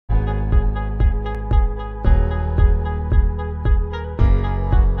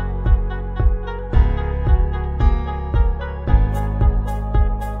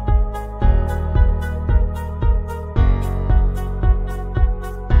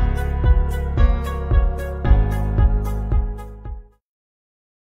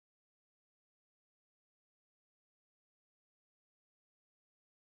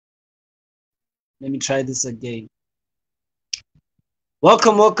Let me try this again.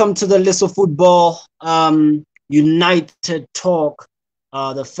 Welcome to the Little Football United Talk,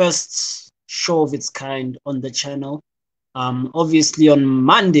 the first show of its kind on the channel. Obviously, on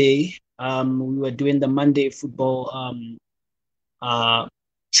Monday, we were doing the Monday Football uh,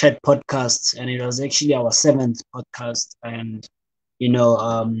 chat podcast, and it was actually our 7th podcast. And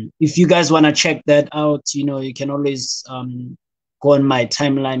if you guys want to check that out, you can always go on my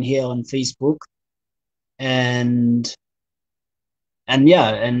timeline here on Facebook and yeah,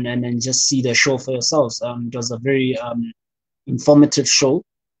 and just see the show for yourselves. It was a very informative show.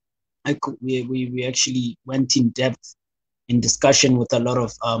 We actually went in depth in discussion with a lot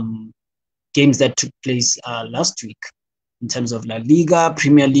of games that took place last week in terms of La Liga,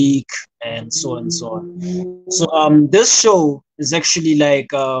 Premier League, and so on and so on. So this show is actually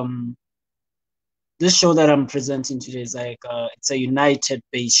like this show that I'm presenting today is like it's a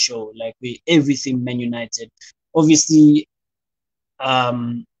United-based show, like everything Man United. Obviously,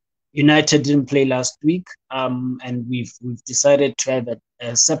 United didn't play last week, and we've decided to have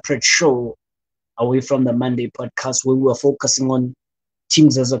a separate show away from the Monday podcast where we were focusing on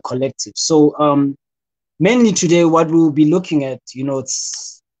teams as a collective. So mainly today, what we'll be looking at,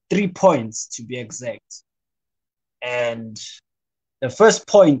 it's 3 points to be exact. And the first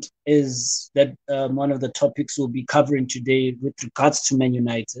point is that one of the topics we'll be covering today with regards to Man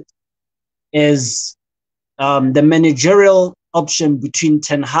United is the managerial option between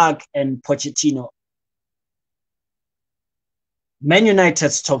Ten Hag and Pochettino. Man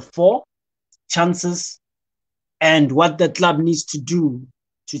United's top 4 chances and what the club needs to do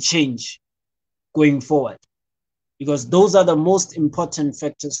to change going forward, because those are the most important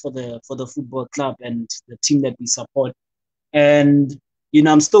factors for the football club and the team that we support. And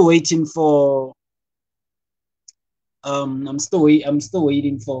I'm still waiting for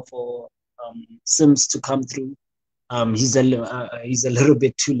waiting for Sims to come through. He's a little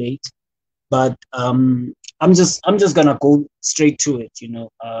bit too late, but I'm just gonna go straight to it.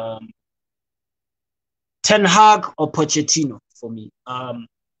 Ten Hag or Pochettino for me.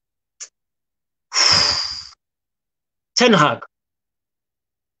 Ten Hag.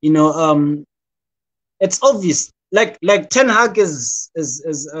 It's obvious. Like Ten Hag is a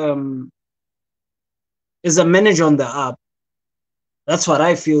manager on the up. That's what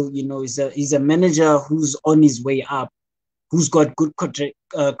I feel. He's a manager who's on his way up, who's got good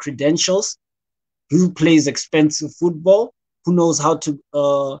credentials, who plays expensive football, who knows how to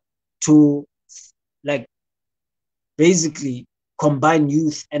like basically combine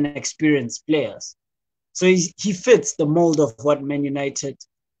youth and experienced players. So he fits the mold of what Man United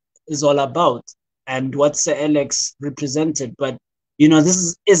is all about and what Sir Alex represented. But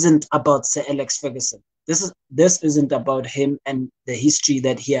this isn't about Sir Alex Ferguson. This isn't about him and the history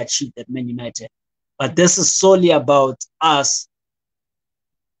that he achieved at Man United. But this is solely about us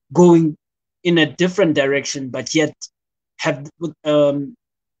going in a different direction, but yet have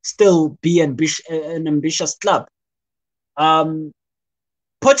still be an ambitious club.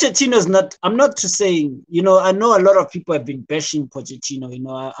 Pochettino's not. I'm not to saying. I know a lot of people have been bashing Pochettino.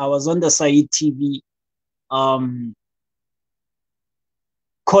 I was on the Said TV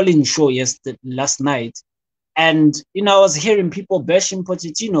calling show last night, and I was hearing people bashing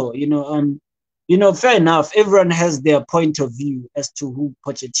Pochettino. Fair enough. Everyone has their point of view as to who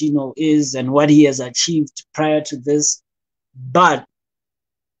Pochettino is and what he has achieved prior to this, but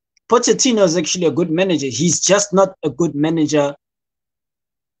Pochettino is actually a good manager. He's just not a good manager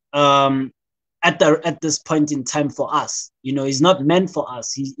at this point in time for us. He's not meant for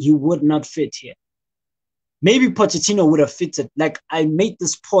us. He would not fit here. Maybe Pochettino would have fitted. Like I made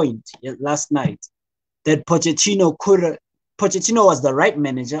this point last night that Pochettino was the right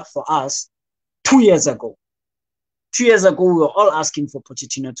manager for us 2 years ago. 2 years ago, we were all asking for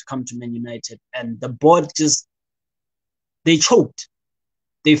Pochettino to come to Man United, and the board they choked.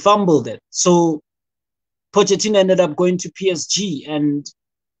 They fumbled it. So Pochettino ended up going to PSG, and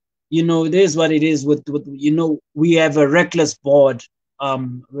it is what it is. With we have a reckless board.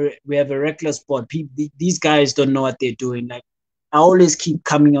 We have a reckless board. These guys don't know what they're doing. Like I always keep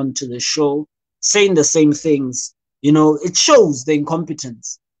coming onto the show saying the same things. It shows the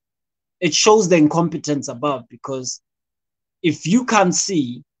incompetence. It shows the incompetence above, because if you can't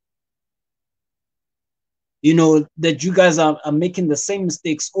see, that you guys are making the same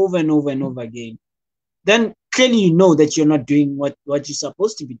mistakes over and over and over again, then clearly that you're not doing what you're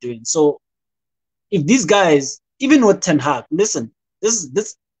supposed to be doing. So if these guys, even with Ten Hag, listen, this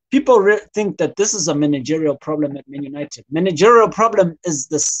people think that this is a managerial problem at Man United. Managerial problem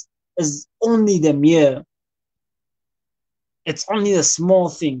is only the mere it's only a small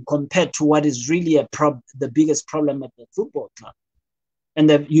thing compared to what is really the biggest problem at the football club.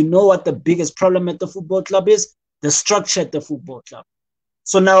 And you know what the biggest problem at the football club is? The structure at the football club.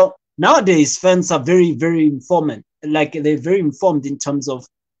 So nowadays, fans are very, very informed. Like they're very informed in terms of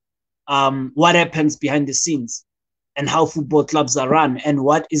what happens behind the scenes and how football clubs are run and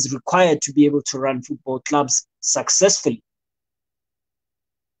what is required to be able to run football clubs successfully.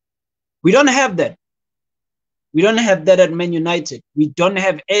 We don't have that. We don't have that at Man United. We don't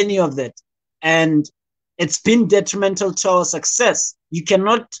have any of that. And it's been detrimental to our success. You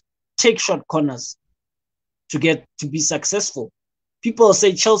cannot take short corners to be successful. People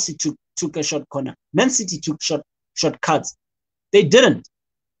say Chelsea took a short corner. Man City took shortcuts. They didn't.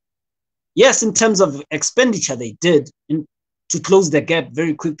 Yes, in terms of expenditure, they did. To close the gap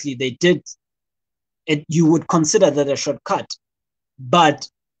very quickly, they did. You would consider that a shortcut. But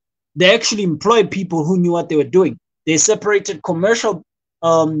they actually employed people who knew what they were doing. They separated commercial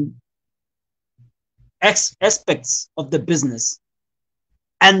aspects of the business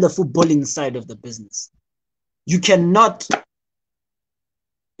and the footballing side of the business. You cannot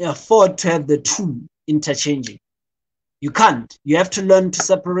afford to have the two interchanging. You can't. You have to learn to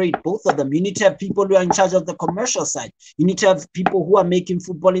separate both of them. You need to have people who are in charge of the commercial side. You need to have people who are making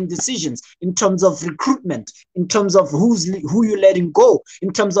footballing decisions in terms of recruitment, in terms of who you're letting go,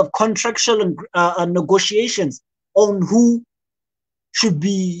 in terms of contractual negotiations on who should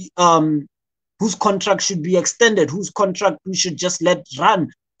be, whose contract should be extended, whose contract we should just let run,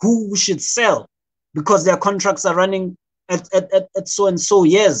 who we should sell because their contracts are running at so and so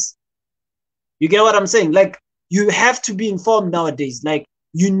years. You get what I'm saying? Like, you have to be informed nowadays. Like,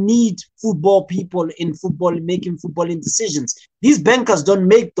 you need football people in football making footballing decisions. These bankers don't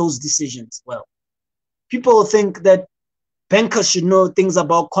make those decisions well. People think that bankers should know things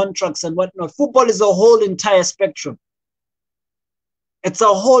about contracts and whatnot. Football is a whole entire spectrum. It's a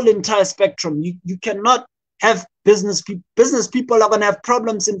whole entire spectrum. You cannot have business people. Business people are going to have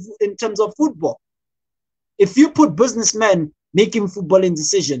problems in terms of football. If you put businessmen making footballing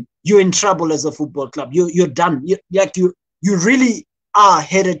decision, you're in trouble as a football club. You're done. You really are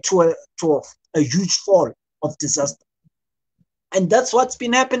headed to a huge fall of disaster. And that's what's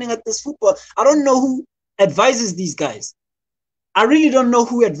been happening at this football. I don't know who advises these guys. I really don't know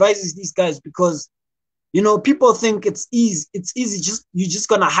who advises these guys because, you know, people think it's easy. It's easy. You're just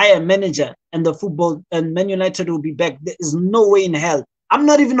gonna hire a manager and the football and Man United will be back. There is no way in hell. I'm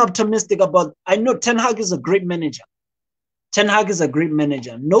not even optimistic about. I know Ten Hag is a great manager. Ten Hag is a great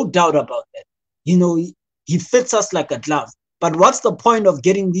manager, no doubt about that. You know, he fits us like a glove. But what's the point of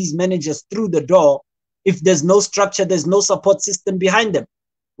getting these managers through the door if there's no structure, there's no support system behind them?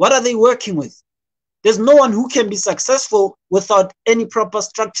 What are they working with? There's no one who can be successful without any proper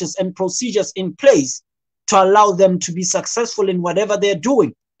structures and procedures in place to allow them to be successful in whatever they're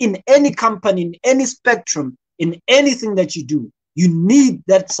doing. In any company, in any spectrum, in anything that you do, you need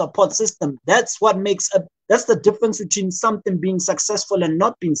that support system. That's what makes that's the difference between something being successful and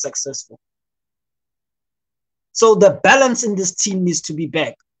not being successful. So the balance in this team needs to be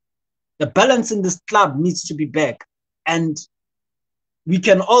back. The balance in this club needs to be back. And we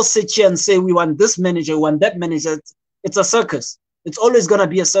can all sit here and say we want this manager, we want that manager. It's a circus. It's always going to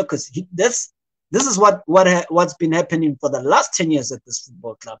be a circus. This is what's been happening for the last 10 years at this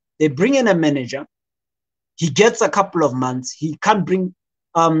football club. They bring in a manager. He gets a couple of months. He can't bring,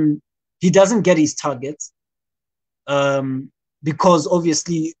 he doesn't get his targets because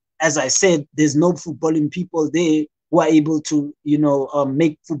obviously, as I said, there's no footballing people there who are able to, you know,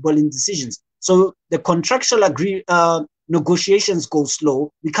 make footballing decisions. So the contractual negotiations go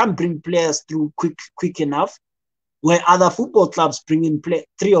slow. We can't bring players through quick enough. Where other football clubs bring in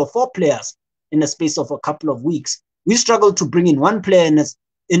 3 or 4 players in the space of a couple of weeks, we struggle to bring in one player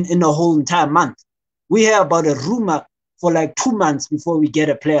in a whole entire month. We hear about a rumor for like 2 months before we get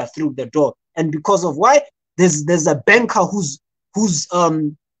a player through the door. And because of why? There's a banker who's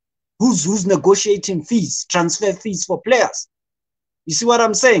negotiating fees, transfer fees for players. You see what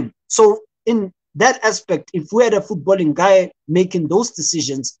I'm saying? So in that aspect, if we had a footballing guy making those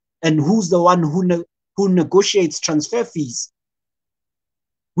decisions and who's the one who negotiates transfer fees,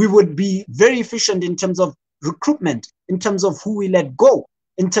 we would be very efficient in terms of recruitment, in terms of who we let go,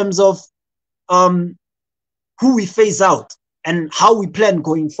 in terms of who we phase out and how we plan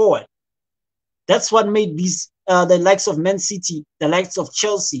going forward. That's what made these the likes of Man City, the likes of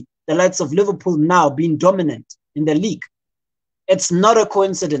Chelsea, the likes of Liverpool now being dominant in the league. It's not a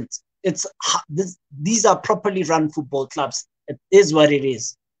coincidence. These are properly run football clubs. It is what it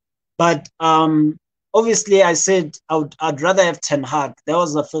is. But obviously, I said I'd rather have Ten Hag. That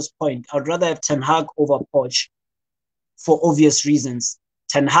was the first point. I'd rather have Ten Hag over Poch for obvious reasons.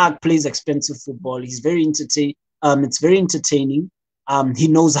 Ten Hag plays expensive football. He's very entertaining. It's very entertaining. He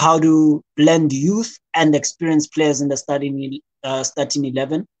knows how to blend youth and experienced players in the starting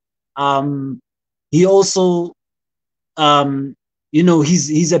 11. He also,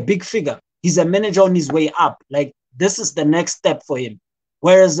 he's a big figure. He's a manager on his way up. Like, this is the next step for him.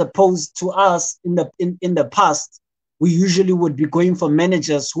 Whereas opposed to us in the past, we usually would be going for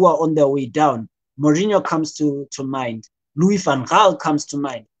managers who are on their way down. Mourinho comes to mind. Louis van Gaal comes to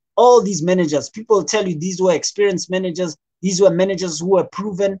mind. All these managers, people tell you these were experienced managers. These were managers who were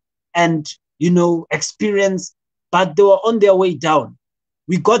proven and, experienced, but they were on their way down.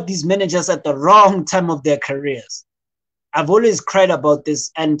 We got these managers at the wrong time of their careers. I've always cried about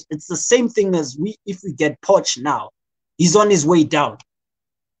this, and it's the same thing as if we get Poch now. He's on his way down.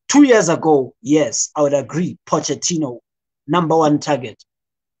 2 years ago, yes, I would agree, Pochettino, number one target.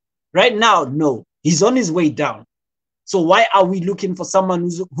 Right now, no, he's on his way down. So why are we looking for someone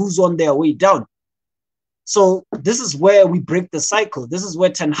who's on their way down? So this is where we break the cycle. This is where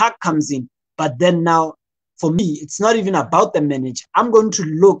Ten Hag comes in. But then now, for me, it's not even about the manager. I'm going to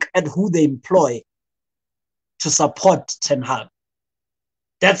look at who they employ to support Ten Hag.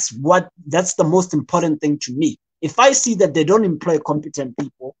 That's the most important thing to me. If I see that they don't employ competent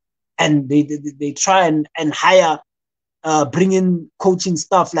people and they try and hire, bring in coaching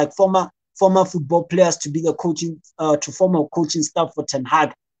staff like former football players to be the to form a coaching staff for Ten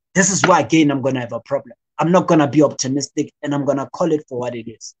Hag, this is why, again, I'm going to have a problem. I'm not going to be optimistic, and I'm going to call it for what it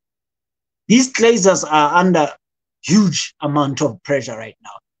is. These Glazers are under huge amount of pressure right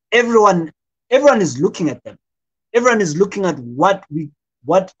now. Everyone is looking at them. Everyone is looking at what we're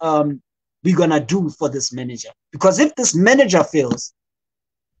going to do for this manager. Because if this manager fails,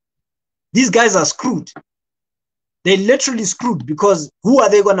 these guys are screwed. They're literally screwed, because who are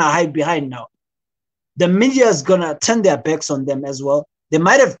they going to hide behind now? The media is going to turn their backs on them as well. They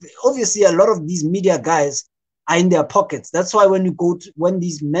might have, obviously, a lot of these media guys are in their pockets. That's why when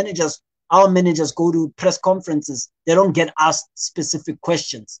these managers, our managers, go to press conferences, they don't get asked specific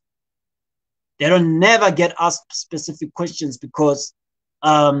questions. They don't never get asked specific questions because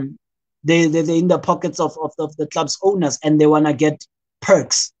they're in the pockets of the club's owners, and they want to get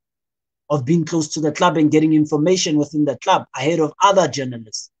perks of being close to the club and getting information within the club ahead of other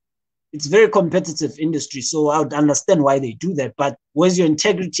journalists. It's a very competitive industry, so I would understand why they do that. But where's your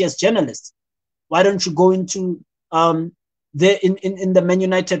integrity as journalists? Why don't you go into in the Man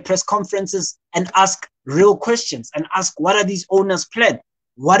United press conferences and ask real questions and ask, what are these owners' plan?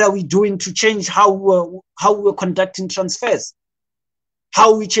 What are we doing to change how we're conducting transfers?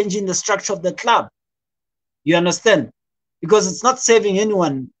 How are we changing the structure of the club? You understand? Because it's not saving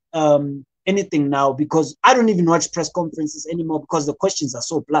anyone anything now, because I don't even watch press conferences anymore because the questions are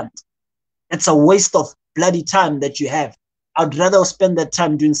so blunt. It's a waste of bloody time that you have. I'd rather spend that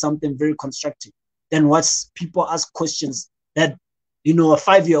time doing something very constructive than watch people ask questions that, a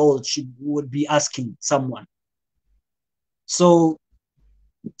 5-year-old would be asking someone. So,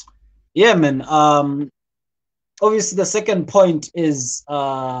 yeah, man. Obviously, the second point is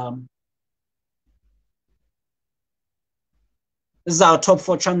this is our top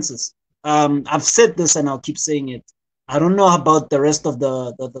 4 chances. I've said this and I'll keep saying it. I don't know about the rest of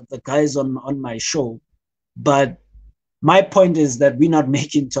the guys on my show, but my point is that we're not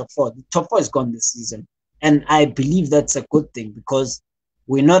making top 4. The top 4 is gone this season. And I believe that's a good thing, because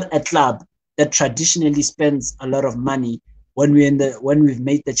we're not a club that traditionally spends a lot of money when we've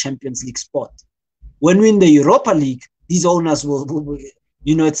made the Champions League spot. When we're in the Europa League, these owners will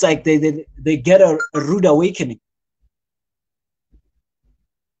it's like they get a rude awakening.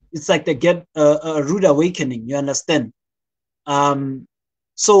 It's like they get a rude awakening, you understand?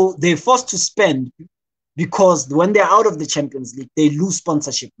 So they're forced to spend, because when they're out of the Champions League, they lose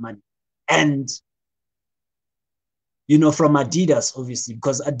sponsorship money. And, from Adidas, obviously,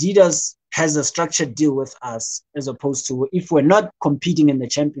 because Adidas has a structured deal with us, as opposed to if we're not competing in the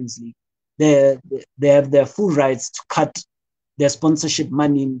Champions League, they have their full rights to cut their sponsorship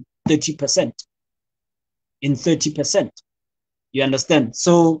money in 30%. You understand?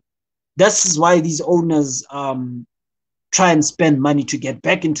 So that's why these owners try and spend money to get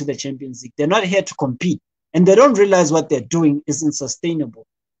back into the Champions League. They're not here to compete, and they don't realize what they're doing isn't sustainable.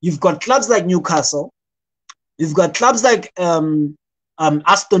 You've got clubs like Newcastle. You've got clubs like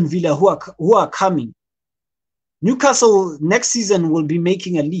Aston Villa who are coming. Newcastle next season will be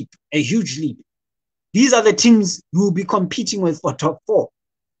making a huge leap. These are the teams you will be competing with for top 4.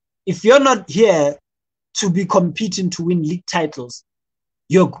 If you're not here to be competing to win league titles,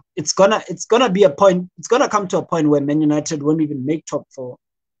 it's gonna be a point. It's gonna come to a point where Man United won't even make top 4.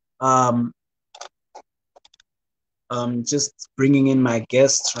 Just bringing in my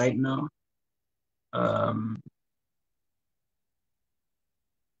guests right now. Um,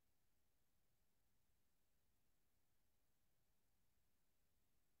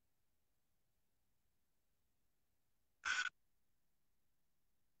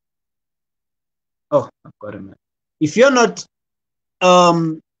 oh, I've got him. If you're not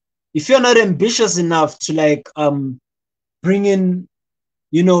um, if you're not ambitious enough to like bring in,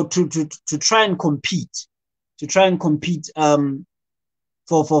 to try and compete,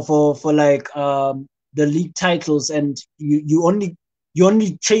 for like the league titles, and you only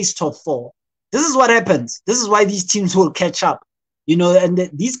chase top four. This is what happens. This is why these teams will catch up. And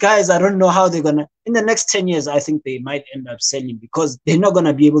these guys, I don't know how they're gonna in the next 10 years. I think they might end up selling because they're not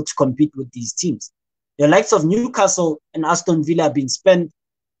gonna be able to compete with these teams. The likes of Newcastle and Aston Villa have been spent.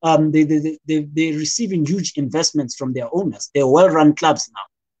 They're receiving huge investments from their owners. They're well-run clubs now.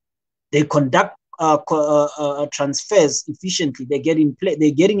 They conduct transfers efficiently. They're getting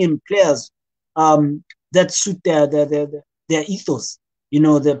in players that suit their ethos.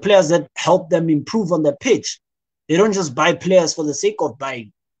 The players that help them improve on the pitch. They don't just buy players for the sake of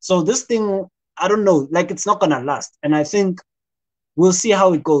buying. So this thing, I don't know, like it's not gonna last. And I think we'll see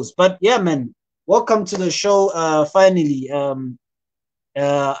how it goes. But yeah, man, welcome to the show. Finally,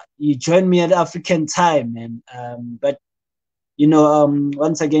 you joined me at African time, man. But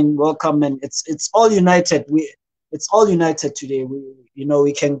once again, welcome, and it's all united. It's all united today.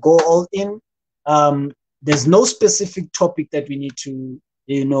 We can go all in. There's no specific topic that we need to,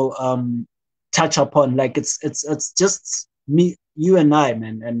 touch upon. Like it's just me, you, and I,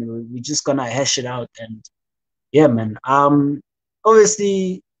 man, and we're just gonna hash it out. And yeah, man.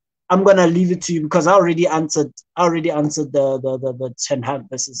 Obviously, I'm gonna leave it to you because I already answered. The Ten Hag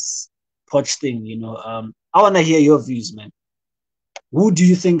versus Poch thing. I wanna hear your views, man. Who do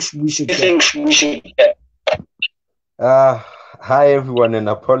you think we should get? Hi everyone, and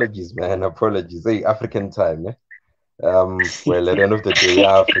apologies, man. Apologies. Hey, African time, eh? Well, at the end of the day, we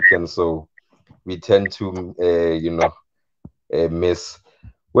are African, so we tend to, miss.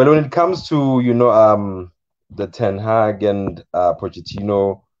 Well, when it comes to, the Ten Hag and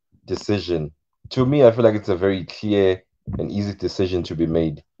Pochettino decision, to me, I feel like it's a very clear and easy decision to be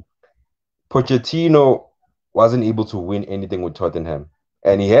made. Pochettino wasn't able to win anything with Tottenham,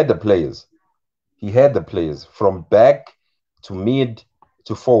 and he had the players. He had the players from back to mid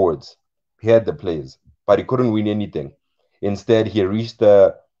to forwards. He had the players, but he couldn't win anything. Instead, he reached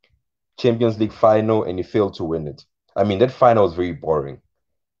the Champions League final and he failed to win it. I mean, that final was very boring.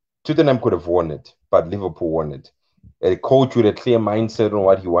 Tottenham could have won it, but Liverpool won it. A coach with a clear mindset on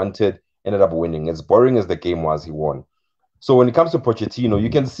what he wanted ended up winning. As boring as the game was, he won. So when it comes to Pochettino, you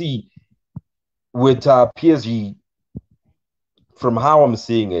can see with PSG, from how I'm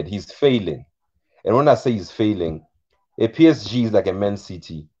seeing it, he's failing. And when I say he's failing, a PSG is like a Man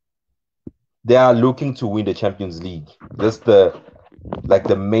City. They are looking to win the Champions League. That's the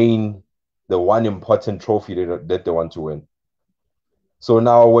one important trophy that they want to win. So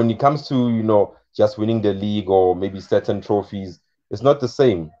now when it comes to, just winning the league or maybe certain trophies, it's not the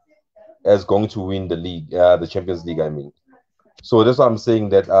same as going to win the league, the Champions League, I mean. So that's why I'm saying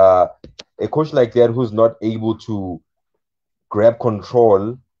that a coach like that who's not able to grab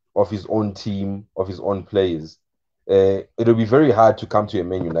control of his own team, of his own players, it'll be very hard to come to a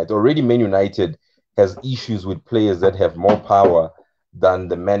Man United. Already Man United has issues with players that have more power than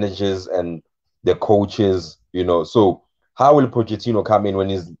the managers and the coaches, So how will Pochettino come in when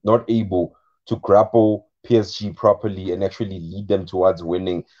he's not able to grapple PSG properly and actually lead them towards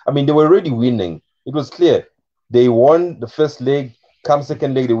winning? I mean, they were already winning. It was clear. They won the first leg, come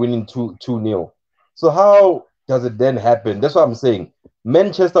second leg, they're winning 2-0. So how does it then happen? That's what I'm saying.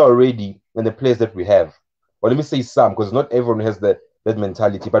 Manchester already and the players that we have. Or let me say some, because not everyone has that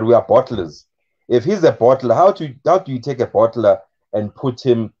mentality, but we are bottlers. If he's a bottler, how do you take a bottler and put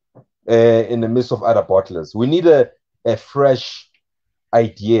him in the midst of other bottlers? We need a fresh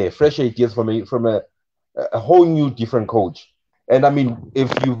fresh ideas from a whole new different coach. And I mean,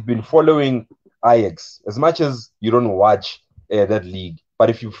 if you've been following Ajax, as much as you don't watch that league, but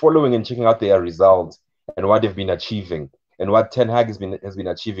if you're following and checking out their results and what they've been achieving and what Ten Hag has been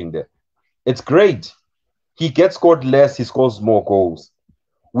achieving there, it's great. He gets scored less, he scores more goals.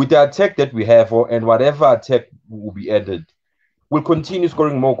 With the attack that we have, and whatever attack will be added, we'll continue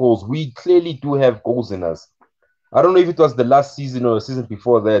scoring more goals. We clearly do have goals in us. I don't know if it was the last season or the season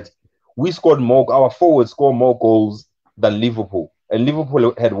before that. We scored more, our forwards scored more goals than Liverpool. And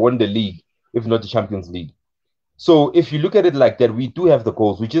Liverpool had won the league, if not the Champions League. So if you look at it like that, we do have the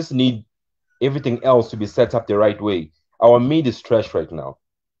goals. We just need everything else to be set up the right way. Our mid is trash right now.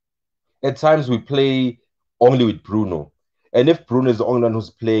 At times we play only with Bruno. And if Bruno is the only one who's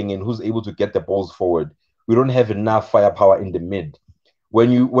playing and who's able to get the balls forward, we don't have enough firepower in the mid.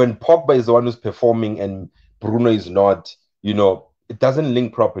 When Pogba is the one who's performing and Bruno is not, it doesn't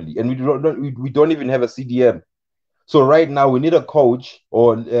link properly. And we don't even have a CDM. So right now we need a coach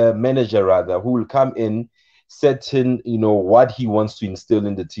or a manager rather who will come in, setting, what he wants to instill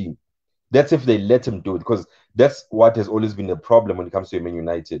in the team. That's if they let him do it, because that's what has always been a problem when it comes to Man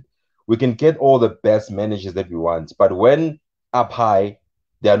United. We can get all the best managers that we want, but when up high,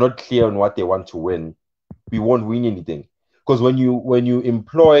 they are not clear on what they want to win, we won't win anything. Because when you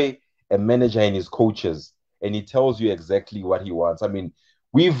employ a manager and his coaches, and he tells you exactly what he wants. I mean,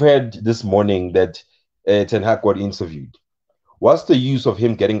 we've heard this morning that Ten Hag got interviewed. What's the use of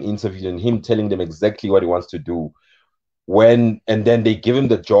him getting interviewed and him telling them exactly what he wants to do and then they give him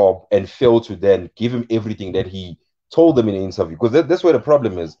the job and fail to then give him everything that he told them in the interview? Because that's where the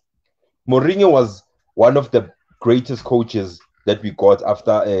problem is. Mourinho was one of the greatest coaches that we got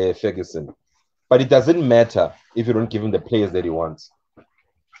after Ferguson, but it doesn't matter if you don't give him the players that he wants.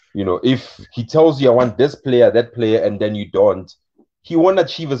 If he tells you I want this player, that player, and then you don't, he won't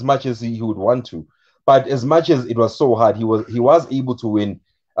achieve as much as he would want to. But as much as it was so hard, he was able to win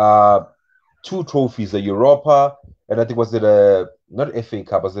uh, two trophies, a Europa, and I think was it a not FA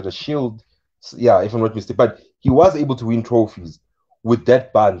Cup, was it a Shield? Yeah, if I'm not mistaken. But he was able to win trophies with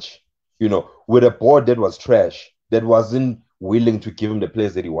that bunch, with a board that was trash, that wasn't willing to give him the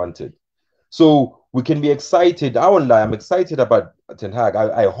players that he wanted. So we can be excited. I won't lie, I'm excited about Ten Hag.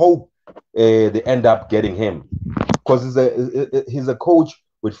 I hope they end up getting him because he's a coach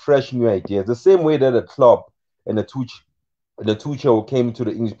with fresh new ideas. The same way that a Klopp and the Tuchel came to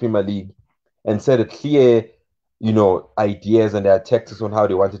the English Premier League and set a clear, ideas and their tactics on how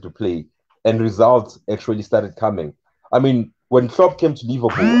they wanted to play, and results actually started coming. I mean, when Klopp came to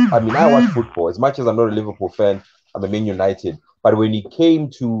Liverpool, I mean, I watch football. As much as I'm not a Liverpool fan, I'm a Man United. But when he came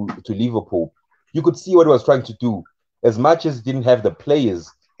to Liverpool, you could see what he was trying to do. As much as he didn't have the players,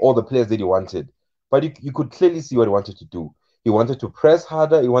 all the players that he wanted, but you could clearly see what he wanted to do. He wanted to press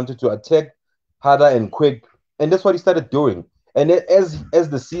harder. He wanted to attack harder and quick, and that's what he started doing. And as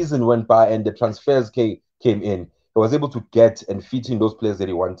the season went by and the transfers came in, he was able to get and fit in those players that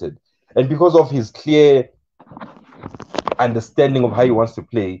he wanted. And because of his clear understanding of how he wants to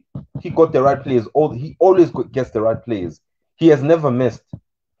play, he got the right players. He always gets the right players. He has never missed.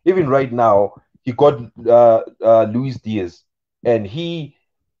 Even right now, he got Luis Diaz, and he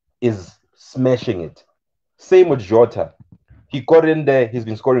is smashing it. Same with Jota. He got in there. He's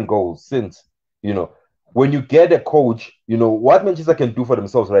been scoring goals since. When you get a coach, what Manchester can do for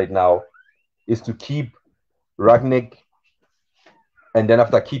themselves right now is to keep Ragnick, and then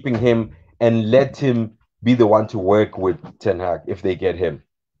after keeping him and let him be the one to work with Ten Hag if they get him.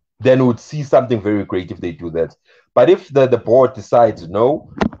 Then we would see something very great if they do that. But if the board decides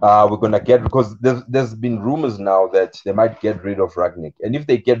no, we're gonna get, because there's been rumors now that they might get rid of Ragnick, and if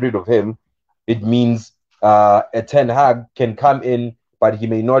they get rid of him, it means a Ten Hag can come in, but he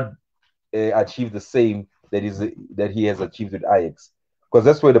may not achieve the same that he has achieved with Ajax, because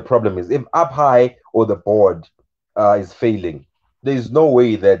that's where the problem is. If up high or the board is failing, there is no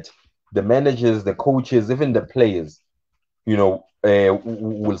way that the managers, the coaches, even the players,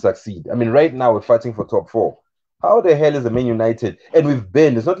 will succeed. I mean, right now we're fighting for top four. How the hell is the Man United? And we've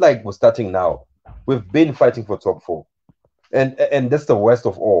been. It's not like we're starting now. We've been fighting for top four, and that's the worst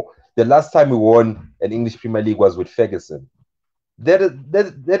of all. The last time we won an English Premier League was with Ferguson. That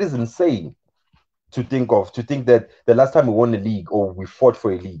is insane to think of. To think that the last time we won a league or we fought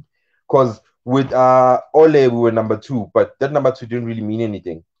for a league, because with Ole we were number two, but that number two didn't really mean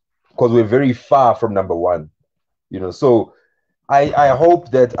anything because we're very far from number one. So I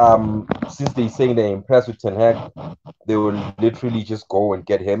hope that since they're saying they're impressed with Ten Hag, they will literally just go and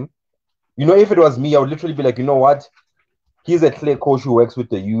get him. If it was me, I would literally be like, you know what? He's a clear coach who works with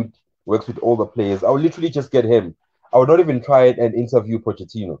the youth, works with all the players. I would literally just get him. I would not even try and interview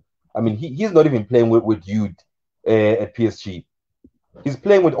Pochettino. I mean, he's not even playing with youth at PSG. He's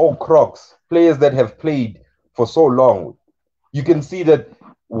playing with all crocs, players that have played for so long. You can see that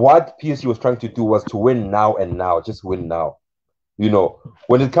what PSG was trying to do was to win now and now, just win now.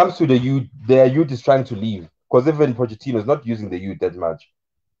 When it comes to the youth, their youth is trying to leave because even Pochettino is not using the youth that much.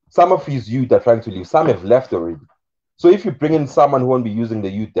 Some of his youth are trying to leave. Some have left already. So if you bring in someone who won't be using the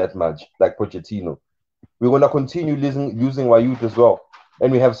youth that much, like Pochettino, we're going to continue using our youth as well.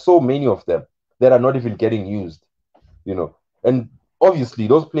 And we have so many of them that are not even getting used, And obviously,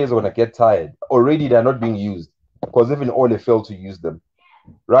 those players are going to get tired. Already, they're not being used because even Ole failed to use them.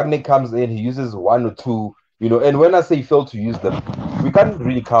 Ragnick comes in, he uses one or two, and when I say failed to use them, we can't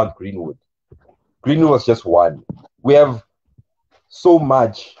really count Greenwood. Greenwood was just one. We have so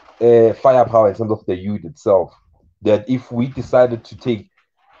much firepower in terms of the youth itself that if we decided to take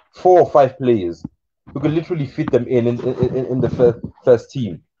 4 or 5 players, we could literally fit them in the first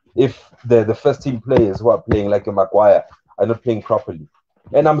team. If the first team players who are playing like a Maguire are not playing properly,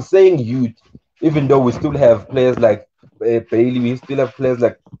 and I'm saying youth, even though we still have players like Bailey, we still have players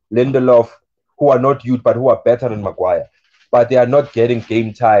like Lindelof who are not youth but who are better than Maguire, but they are not getting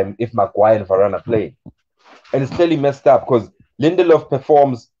game time if Maguire and Varane are playing, and it's clearly messed up because Lindelof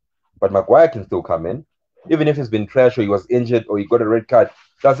performs, but Maguire can still come in, even if he's been trash or he was injured or he got a red card.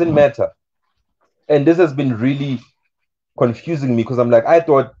 Doesn't matter. And this has been really confusing me because I'm like, I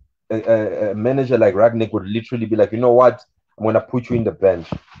thought a manager like Ragnick would literally be like, you know what, I'm gonna put you in the bench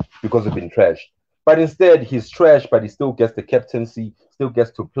because you've been trash. But instead, he's trash, but he still gets the captaincy, still gets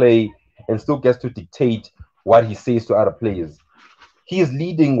to play, and still gets to dictate what he says to other players. He is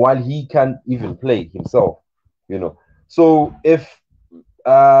leading while he can't even play himself, you know. So if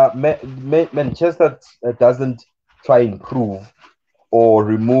Manchester doesn't try and improve or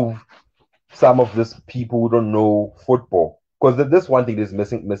remove some of these people who don't know football, because this one thing is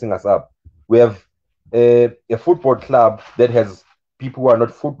messing us up. We have a football club that has people who are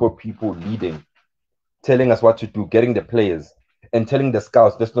not football people leading, telling us what to do, getting the players, and telling the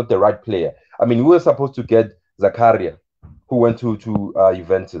scouts that's not the right player. I mean, we were supposed to get Zakaria, who went to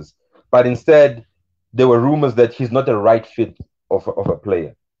Juventus, but instead there were rumors that he's not the right fit of a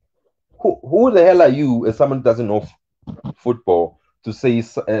player. Who the hell are you, as someone who doesn't know football, to say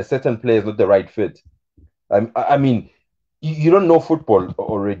a certain player is not the right fit? I mean, you don't know football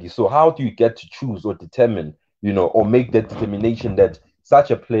already, so how do you get to choose or determine, or make that determination that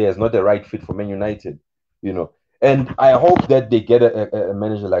such a player is not the right fit for Man United, you know? And I hope that they get a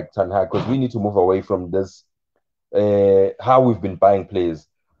manager like Ten Hag, because we need to move away from this, how we've been buying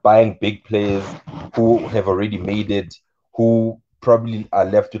big players who have already made it, who probably are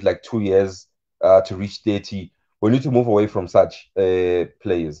left with like 2 years to reach 30. We need to move away from such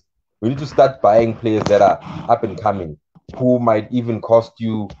players. We need to start buying players that are up and coming, who might even cost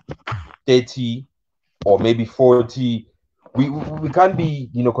you 30 or maybe 40. We can't be,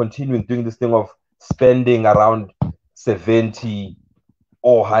 continuing doing this thing of spending around 70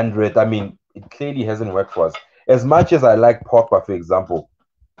 or 100. I mean, it clearly hasn't worked for us. As much as I like Pogba, for example,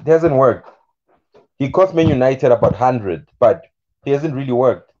 it hasn't worked. He cost Man United about 100, but he hasn't really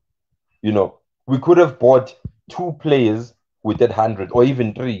worked. We could have bought 2 players with that 100, or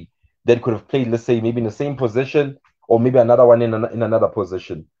even 3 that could have played, let's say, maybe in the same position, or maybe another one in another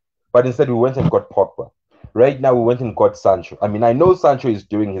position. But instead, we went and got Pogba. Right now, we went and got Sancho. I mean, I know Sancho is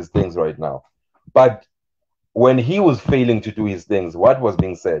doing his things right now, but when he was failing to do his things, what was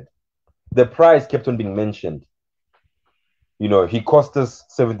being said? The price kept on being mentioned. He cost us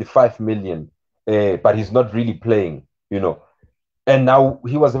 75 million, but he's not really playing. And now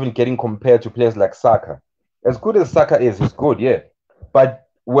he was even getting compared to players like Saka. As good as Saka is, he's good, yeah. But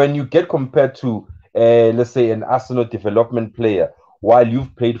when you get compared to, let's say, an Arsenal development player, while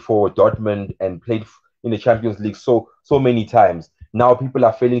you've played for Dortmund and played in the Champions League so many times, now people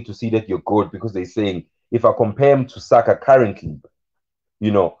are failing to see that you're good because they're saying, if I compare him to Saka currently,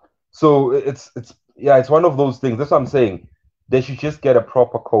 you know. So it's one of those things. That's what I'm saying. They should just get a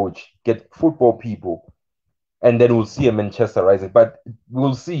proper coach, get football people, and then we'll see a Manchester rising. But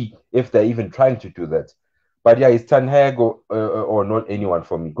we'll see if they're even trying to do that. But yeah, it's Ten Hag or not anyone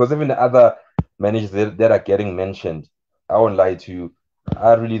for me. Because even the other managers that are getting mentioned, I won't lie to you,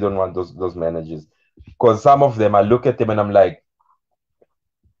 I really don't want those managers. Because some of them, I look at them and I'm like,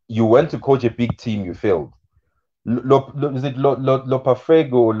 you went to coach a big team, you failed. Is it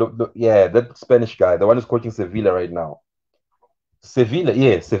Lopafrego? Yeah, that Spanish guy, the one who's coaching Sevilla right now. Sevilla,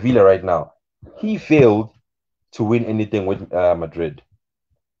 yeah, Sevilla right now. He failed to win anything with Madrid,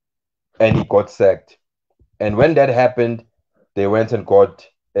 and he got sacked. And when that happened, they went and got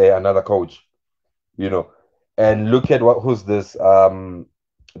another coach. You know, and look at who's this? The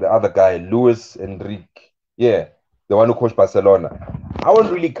other guy, Luis Enrique. Yeah, the one who coached Barcelona. I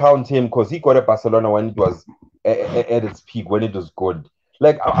won't really count him because he got at Barcelona when it was at its peak, when it was good.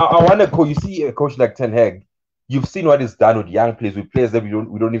 Like I want to coach. You see a coach like Ten Hag. You've seen what he's done with young players, with players that we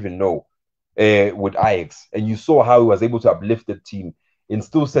don't even know, with Ajax, and you saw how he was able to uplift the team,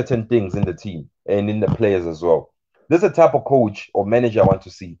 instill certain things in the team and in the players as well. This is the type of coach or manager I want to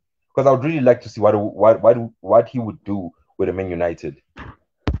see, because I would really like to see what he would do with the Man United.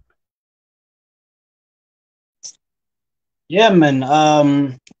 Yeah,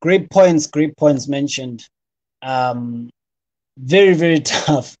 man. Great points mentioned. Um, very, very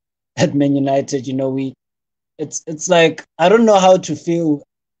tough at Man United. We it's like I don't know how to feel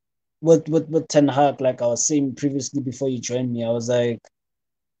with Ten Hag, like I was saying previously before you joined me, I was like,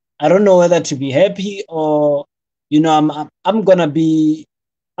 I don't know whether to be happy or, I'm gonna be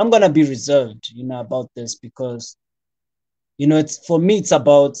reserved, about this because, it's for me, it's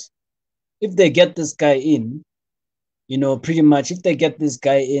about if they get this guy in, pretty much if they get this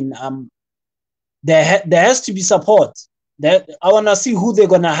guy in, there has to be support. That I want to see who they're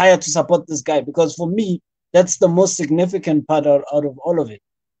gonna hire to support this guy because for me, that's the most significant part out of all of it.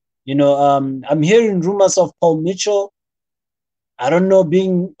 I'm hearing rumors of Paul Mitchell. I don't know,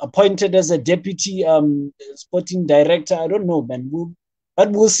 being appointed as a deputy sporting director. I don't know, man.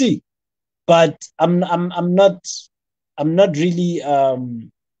 But we'll see. But I'm not really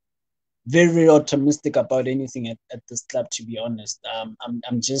very optimistic about anything at this club, to be honest.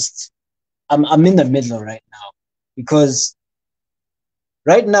 I'm in the middle right now because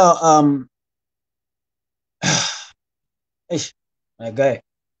right now my guy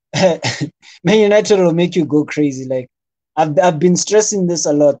Man United will make you go crazy. Like I've been stressing this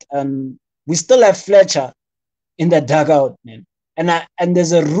a lot, and we still have Fletcher in the dugout, man. And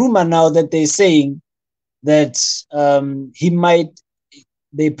there's a rumor now that they're saying that he might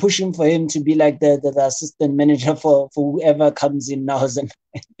they pushing for him to be like the assistant manager for whoever comes in now.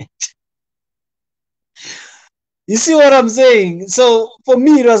 You see what I'm saying? So for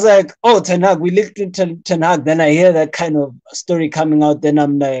me, it was like, oh, Ten Hag, we looked into Ten Hag. Then I hear that kind of story coming out. Then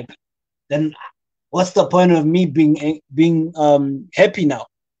I'm like, then what's the point of me being happy now?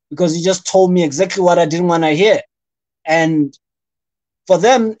 Because you just told me exactly what I didn't want to hear. And for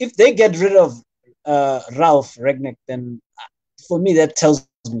them, if they get rid of Ralph Ragnick, then for me that tells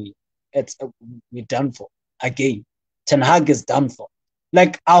me we're done for again. Ten Hag is done for.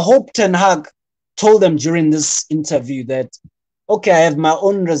 Like I hope Ten Hag told them during this interview that okay, I have my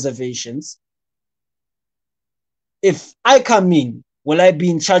own reservations. If I come in, will I be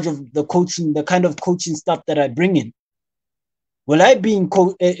in charge of the coaching, the kind of coaching stuff that I bring in? Will I be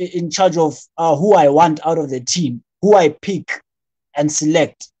in charge of who I want out of the team, who I pick and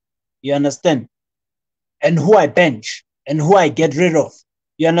select? You understand? And who I bench and who I get rid of.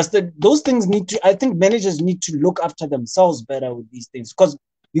 You understand? Those things I think managers need to look after themselves better with these things because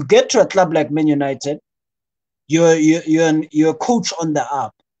you get to a club like Man United, you're a coach on the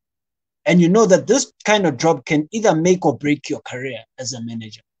up, and you know that this kind of job can either make or break your career as a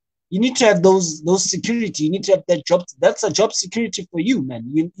manager. You need to have those security. You need to have that job. That's a job security for you, man.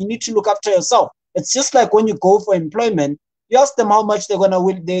 You need to look after yourself. It's just like when you go for employment, you ask them how much they're gonna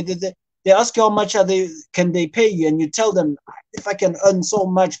will. They ask you how much can they pay you, and you tell them if I can earn so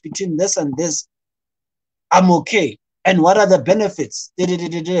much between this and this, I'm okay. And what are the benefits? They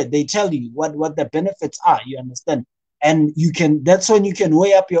tell you what the benefits are. You understand? And that's when you can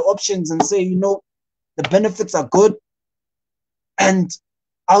weigh up your options and say, the benefits are good, and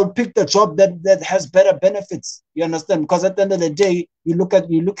I'll pick the job that has better benefits. You understand? Because at the end of the day, you're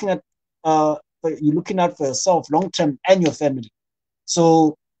looking out for yourself long term and your family.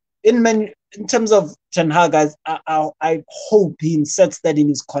 So in terms of Ten Hag, guys, I hope he insets that in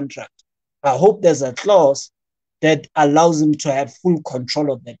his contract. I hope there's a clause that allows him to have full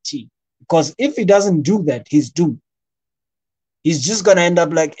control of that team. Because if he doesn't do that, he's doomed. He's just gonna end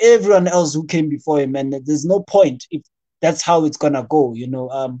up like everyone else who came before him, and there's no point if that's how it's gonna go.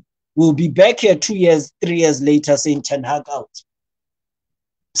 We'll be back here 2 years, 3 years later saying Ten Hag out,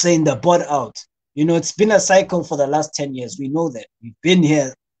 saying the board out. It's been a cycle for the last 10 years. We know that. We've been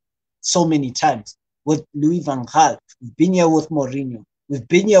here so many times with Louis van Gaal. We've been here with Mourinho. We've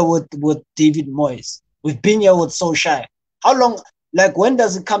been here with David Moyes. We've been here with Solskjaer. How long? Like, when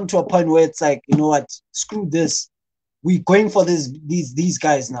does it come to a point where it's like, you know what? Screw this. We're going for these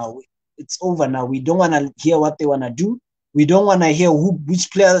guys now. It's over now. We don't want to hear what they want to do. We don't want to hear which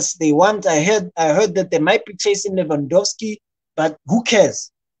players they want. I heard that they might be chasing Lewandowski, but who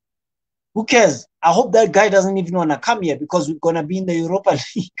cares? Who cares? I hope that guy doesn't even want to come here because we're gonna be in the Europa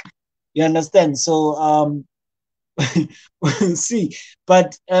League. You understand? So we'll see.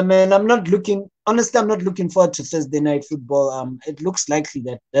 But man, I'm not looking forward to Thursday night football. It looks likely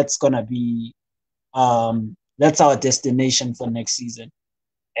that that's gonna be that's our destination for next season.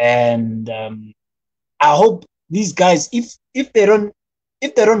 And I hope these guys, if they don't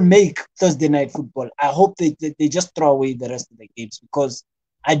make Thursday night football, I hope they just throw away the rest of the games because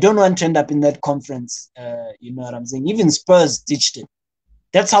I don't want to end up in that conference. You know what I'm saying? Even Spurs ditched it.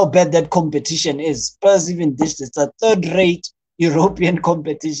 That's how bad that competition is. Spurs even ditched it. It's a third-rate European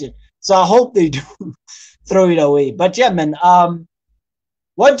competition. So I hope they do throw it away. But yeah, man,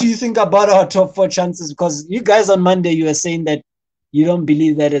 what do you think about our top four chances? Because you guys on Monday, you were saying that you don't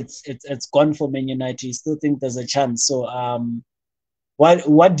believe that it's gone for Man United. You still think there's a chance. So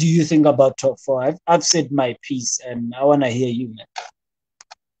What do you think about top four? I've said my piece, and I want to hear you, man.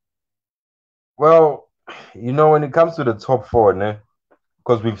 Well, when it comes to the top four,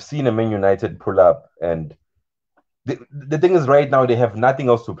 because we've seen a Man United pull up, and the thing is, right now they have nothing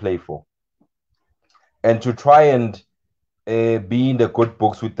else to play for, and to try and be in the good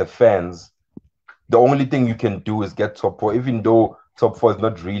books with the fans, the only thing you can do is get top four, even though top four is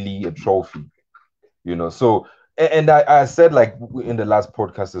not really a trophy, So, and I said, like in the last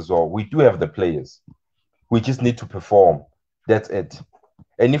podcast as well, we do have the players. We just need to perform. That's it.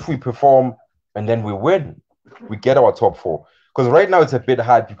 And if we perform and then we win, we get our top four. Because right now it's a bit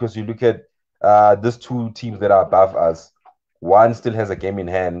hard because you look at these two teams that are above us. One still has a game in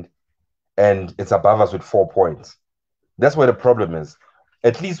hand and it's above us with 4 points. That's where the problem is.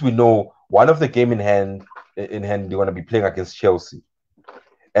 At least we know one of the game in hand they're going to be playing against Chelsea,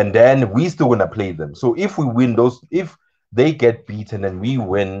 and then we still going to play them. So if we win those, if they get beaten and we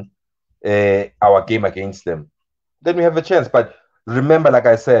win our game against them, then we have a chance. But remember, like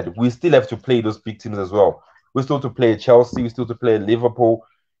I said, we still have to play those big teams as well. We still to play Chelsea, we still to play Liverpool,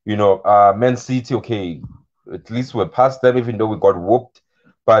 Man City. Okay, at least we're past them, even though we got whooped.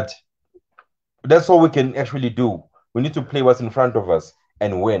 But that's all we can actually do. We need to play what's in front of us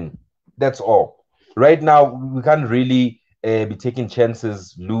and win. That's all. Right now, we can't really be taking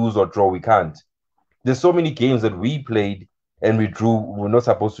chances, lose or draw. We can't. There's so many games that we played and we drew. We're not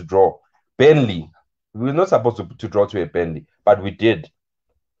supposed to draw. Burnley, we were not supposed to draw to a Burnley, but we did.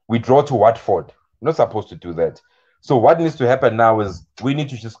 We draw to Watford. We're not supposed to do that. So what needs to happen now is we need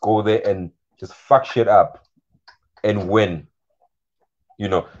to just go there and just fuck shit up and win.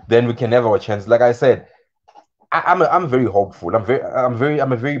 Then we can have our chance. Like I said, I'm very hopeful. I'm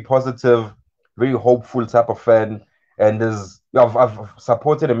a very positive, very hopeful type of fan. And I've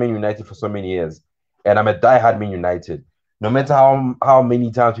supported a Man United for so many years, and I'm a diehard Man United. No matter how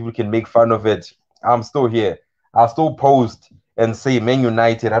many times people can make fun of it, I'm still here. I'll still post and say Man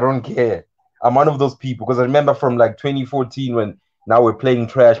United. I don't care. I'm one of those people because I remember from like 2014 when now we're playing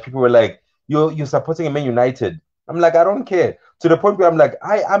trash. People were like, "You're supporting a Man United." I'm like, I don't care. To the point where I'm like,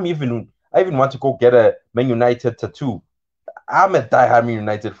 I even want to go get a Man United tattoo. I'm a diehard Man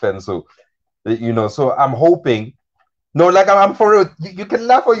United fan, so so I'm hoping. No, like I'm for real. You can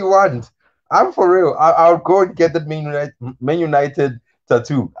laugh all you want. I'm for real. I'll go and get that Man United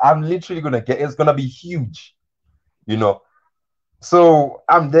tattoo. I'm literally gonna get. It's gonna be huge, you know. So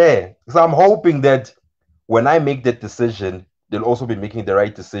I'm there. So I'm hoping that when I make that decision, they'll also be making the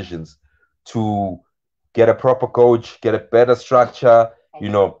right decisions to get a proper coach, get a better structure,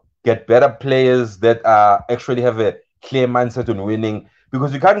 get better players that actually have a clear mindset on winning.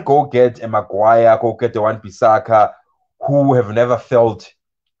 Because you can't go get a Maguire, go get the one Pisaka, who have never felt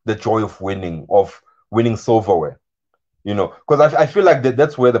the joy of winning silverware. Because I feel like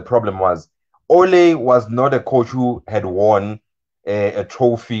that's where the problem was. Ole was not a coach who had won a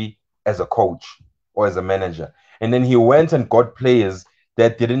trophy as a coach or as a manager. And then he went and got players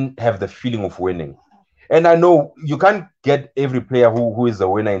that didn't have the feeling of winning. And I know you can't get every player who is a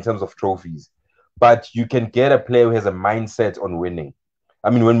winner in terms of trophies, but you can get a player who has a mindset on winning. I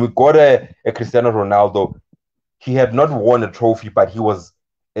mean, when we got a Cristiano Ronaldo, he had not won a trophy, but he was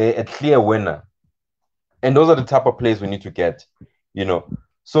a clear winner. And those are the type of players we need to get, you know.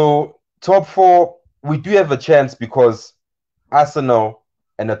 So top four, we do have a chance because Arsenal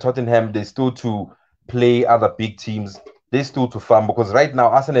and the Tottenham, they still to play other big teams. They still to fumble because right now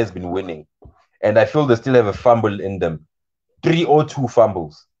Arsenal has been winning. And I feel they still have a fumble in them. 3 or 2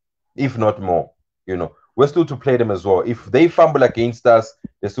 fumbles, if not more. We're still to play them as well. If they fumble against us,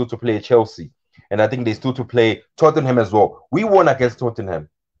 they're still to play Chelsea. And I think they still to play Tottenham as well. We won against Tottenham.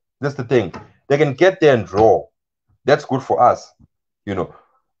 That's the thing. They can get there and draw. That's good for us.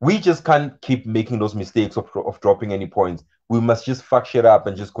 We just can't keep making those mistakes of dropping any points. We must just fuck shit up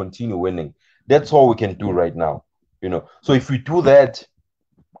and just continue winning. That's all we can do right now. So if we do that,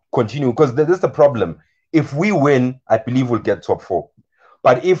 continue, because that's the problem. If we win, I believe we'll get top four.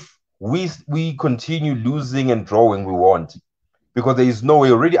 But if we continue losing and drawing, we won't. Because there is no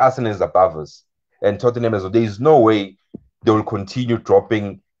way, already Arsenal is above us and Tottenham as well. There is no way they will continue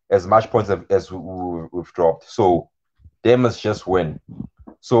dropping as much points as we've dropped. So they must just win.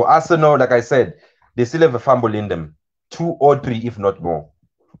 So Arsenal, like I said, they still have a fumble in them. 2 or 3, if not more.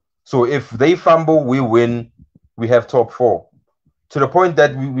 So if they fumble, we win, we have top four. To the point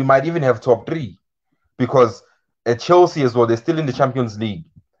that we might even have top 3. Because at Chelsea as well, they're still in the Champions League.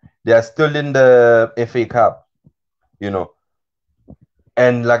 They are still in the FA Cup.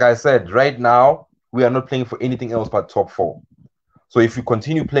 And like I said, right now, we are not playing for anything else but top 4. So if you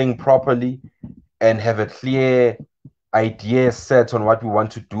continue playing properly and have a clear ideas set on what we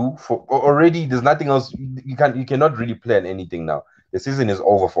want to do. For already, there's nothing else. You cannot really plan anything now. The season is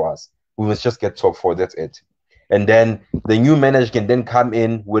over for us. We must just get top four. That's it. And then the new manager can then come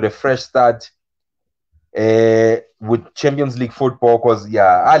in with a fresh start, with Champions League football. Because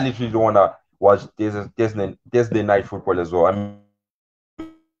yeah, I literally don't wanna watch Thursday night football as well. I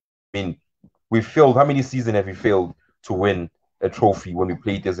mean, we failed. How many seasons have we failed to win a trophy when we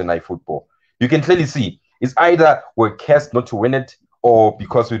play Thursday night football? You can clearly see it's either we're cursed not to win it, or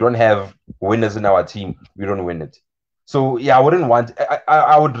because we don't have winners in our team, we don't win it. So yeah, I wouldn't want.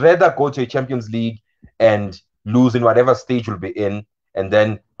 I would rather go to a Champions League and lose in whatever stage we'll be in, and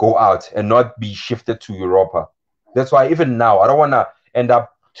then go out and not be shifted to Europa. That's why even now I don't want to end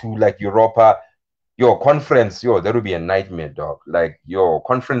up to like Europa. Your conference, that would be a nightmare, dog. Like your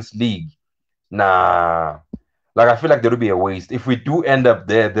conference league, nah. Like I feel like there would be a waste. If we do end up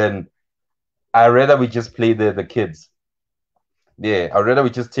there, then I rather we just play the kids. Yeah, I'd rather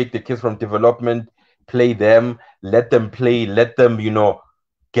we just take the kids from development, play them, let them play, let them,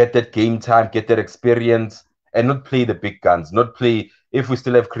 get that game time, get that experience, and not play the big guns. Not play if we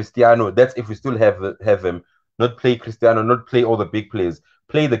still have Cristiano. That's if we still have him. Not play Cristiano. Not play all the big players.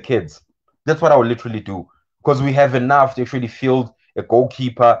 Play the kids. That's what I would literally do, because we have enough to actually field a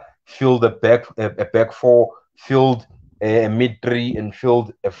goalkeeper, field a back four, field a mid three, and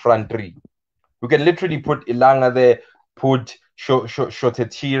field a front three. We can literally put Ilanga there, put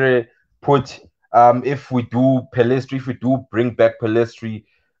Shotetire, put if we do Pelestri, if we do bring back Pelestri,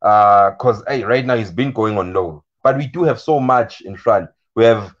 because hey, right now he's been going on loan. But we do have so much in front. We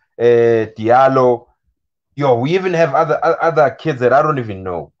have Diallo. We even have other kids that I don't even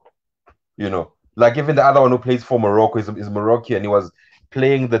know. Like even the other one who plays for Morocco is Moroccan. He was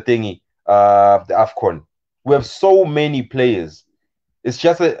playing the thingy, the AFCON. We have so many players. It's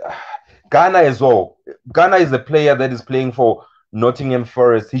just Ghana as well. Ghana is a player that is playing for Nottingham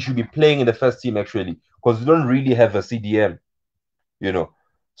Forest. He should be playing in the first team actually, because we don't really have a CDM.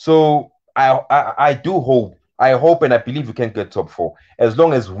 So I do hope. I hope and I believe we can get top four as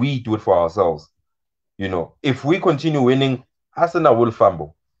long as we do it for ourselves. If we continue winning, Arsenal will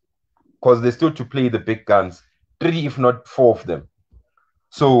fumble because they still to play the big guns, 3 if not 4 of them.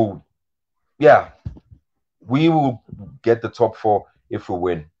 So yeah, we will get the top 4 if we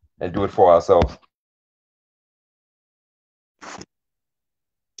win and do it for ourselves.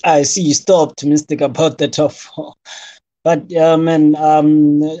 I see you're still optimistic about the top 4. But man,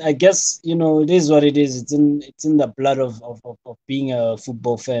 I guess it is what it is. It's in the blood of being a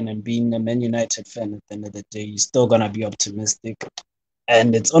football fan and being a Man United fan. At the end of the day, you're still gonna be optimistic,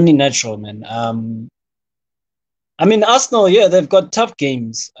 and it's only natural, man. I mean, Arsenal, yeah, they've got tough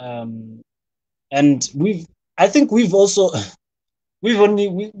games, and I think we've also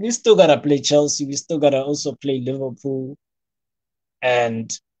we still gotta play Chelsea. We still gotta also play Liverpool,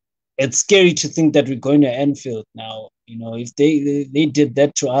 and it's scary to think that we're going to Anfield now. If they did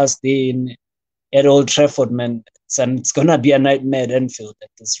that to us, at Old Trafford, man, it's gonna be a nightmare at Anfield at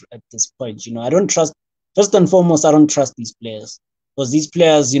this point. I don't trust. First and foremost, I don't trust these players, because these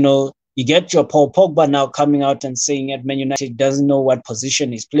players, you get your Paul Pogba now coming out and saying at Man United doesn't know what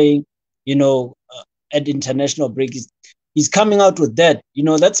position he's playing. At international break, he's coming out with that.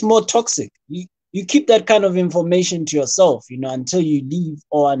 That's more toxic. You keep that kind of information to yourself, until you leave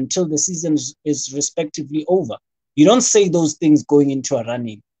or until the season is respectively over. You don't say those things going into a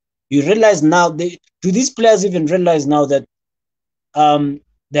running. You realize now, do these players even realize now that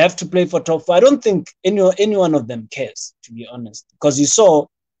they have to play for top 4? I don't think any one of them cares, to be honest, because you saw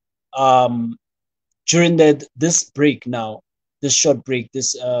during this break now, this short break,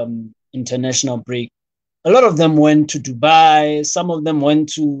 this international break, a lot of them went to Dubai. Some of them went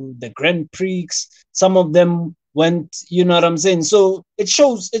to the Grand Prix. Some of them went, you know what I'm saying? So it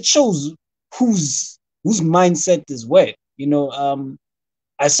shows whose mindset is where.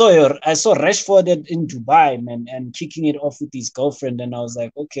 I saw Rashford in Dubai, man, and kicking it off with his girlfriend, and I was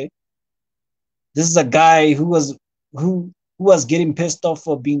like, okay, this is a guy who was getting pissed off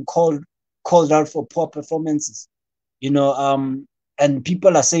for being called out for poor performances. And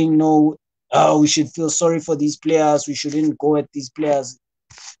people are saying no. Oh, we should feel sorry for these players. We shouldn't go at these players.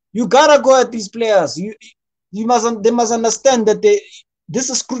 You gotta go at these players. They must understand that this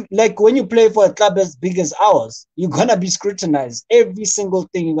is like when you play for a club as big as ours, you're gonna be scrutinized. Every single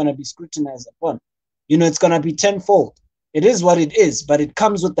thing you're gonna be scrutinized upon. It's gonna be tenfold. It is what it is, but it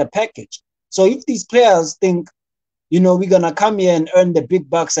comes with the package. So if these players think, we're gonna come here and earn the big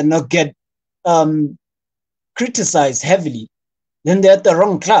bucks and not get criticized heavily, then they're at the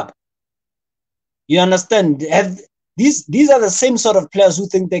wrong club. You understand? these are the same sort of players who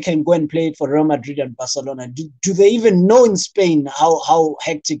think they can go and play for Real Madrid and Barcelona. Do they even know in Spain how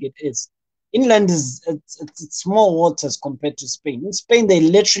hectic it is? England is it's small waters compared to Spain. In Spain, they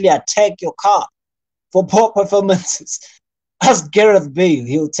literally attack your car for poor performances. Ask Gareth Bale,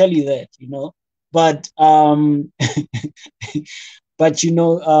 he'll tell you that, you know. But but you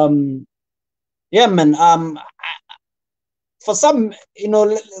know, yeah, man. For some, you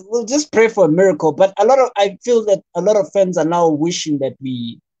know, we'll just pray for a miracle. But I feel that a lot of fans are now wishing that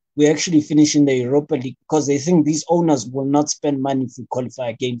we actually finish in the Europa League because they think these owners will not spend money if we qualify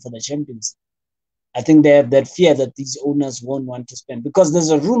again for the Champions League. I think they have that fear that these owners won't want to spend because there's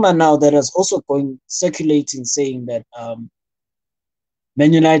a rumor now that is also going circulating saying that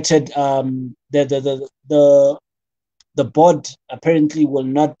Man United the board apparently will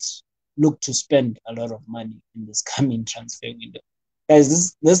not look to spend a lot of money in this coming transfer window.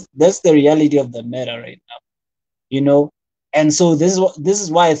 Guys, that's the reality of the matter right now, you know. And so this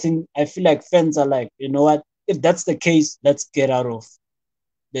is why I feel like fans are like, you know what, if that's the case, let's get out of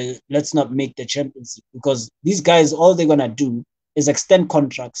let's not make the Champions League because these guys all they're gonna do is extend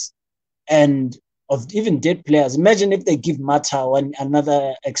contracts and of even dead players. Imagine if they give Mata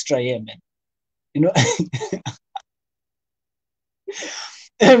another extra year, man. You know,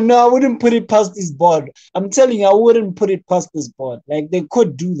 no, I wouldn't put it past this board. I'm telling you, I wouldn't put it past this board. Like they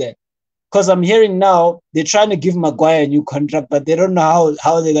could do that. Because I'm hearing now they're trying to give Maguire a new contract, but they don't know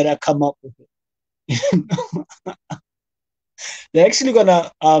how they're gonna come up with it. They're actually gonna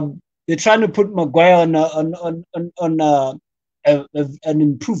they're trying to put Maguire on an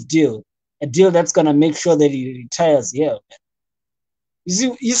improved deal, a deal that's gonna make sure that he retires here.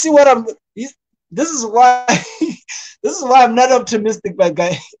 You see what this is why this is why I'm not optimistic, my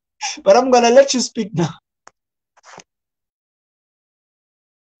guy. But I'm gonna let you speak now.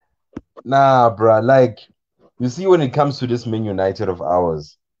 Nah, bruh. Like, you see, when it comes to this Man United of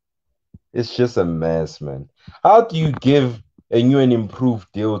ours, it's just a mess, man. How do you give a new and improved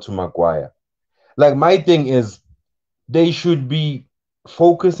deal to Maguire? Like, my thing is, they should be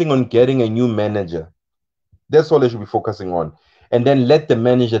focusing on getting a new manager. That's all they should be focusing on. And then let the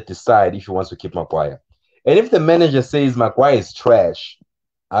manager decide if he wants to keep Maguire. And if the manager says Maguire is trash,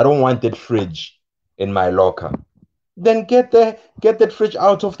 I don't want that fridge in my locker, then get that fridge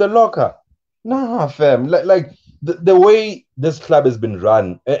out of the locker. Nah, fam. Like the way this club has been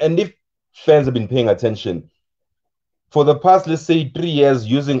run, and if fans have been paying attention for the past, let's say, 3 years,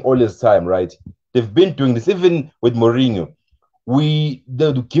 using all his time, right? They've been doing this, even with Mourinho.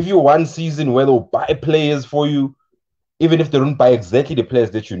 They'll give you one season where they'll buy players for you, even if they don't buy exactly the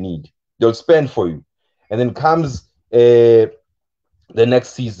players that you need. They'll spend for you. And then comes the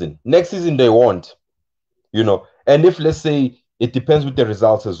next season. Next season they won't, you know. And if, let's say, it depends with the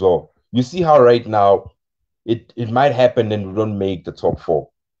results as well. You see how right now it might happen and we don't make the top four.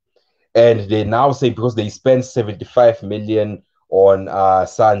 And they now say because they spent 75 million on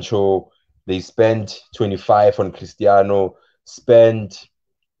Sancho, they spent 25 on Cristiano, spent,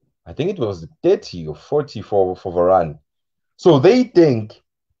 I think it was 30 or 40 for Varane. So they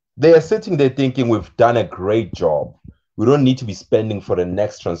are sitting there thinking we've done a great job. We don't need to be spending for the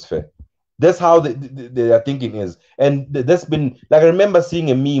next transfer. That's how their thinking is. And that's been, like, I remember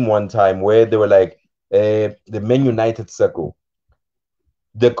seeing a meme one time where they were like, the Man United circle.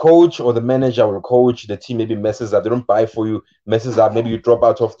 The coach or the manager will coach, the team maybe messes up. They don't buy for you, messes up. Maybe you drop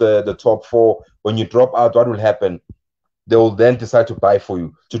out of the top four. When you drop out, what will happen? They will then decide to buy for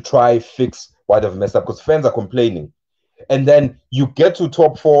you to try fix what they've messed up because fans are complaining. And then you get to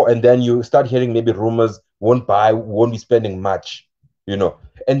top four and then you start hearing maybe rumors, won't buy, won't be spending much, you know.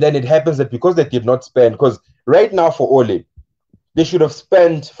 And then it happens that because they did not spend, because right now for Ole, they should have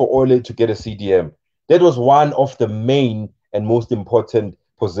spent for Ole to get a CDM. That was one of the main and most important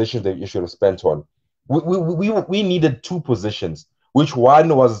positions that you should have spent on. We needed two positions, which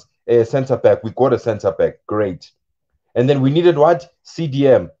one was a center back. We got a center back, great. And then we needed what?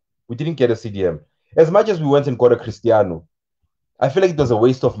 CDM. We didn't get a CDM. As much as we went and got a Cristiano, I feel like it was a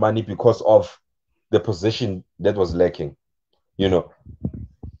waste of money because of the position that was lacking. You know,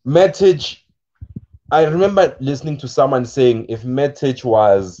 Matic, I remember listening to someone saying if Matic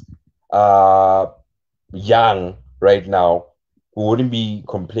was young right now, we wouldn't be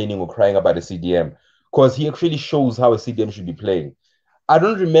complaining or crying about a CDM because he actually shows how a CDM should be playing. I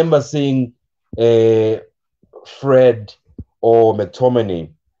don't remember seeing Fred or McTominay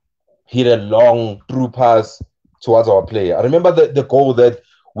hit a long through pass towards our player. I remember the goal that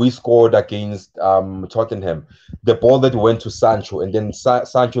we scored against Tottenham, the ball that went to Sancho, and then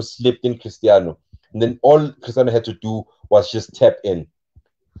Sancho slipped in Cristiano. And then all Cristiano had to do was just tap in.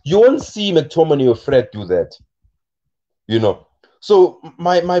 You won't see McTominay or Fred do that. you know. So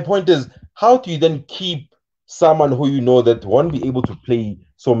my point is, how do you then keep someone who you know that won't be able to play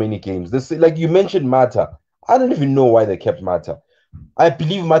so many games? This, like you mentioned, Mata. I don't even know why they kept Mata. I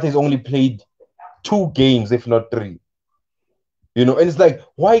believe Mata has only played 2 games, if not 3. And it's like,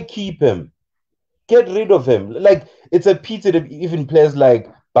 why keep him? Get rid of him. Like, it's a pity that even players like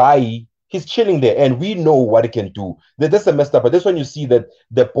Bai, he's chilling there, and we know what he can do. That's a messed up. But that's when you see that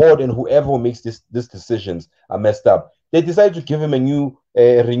the board and whoever makes this decisions are messed up. They decided to give him a new,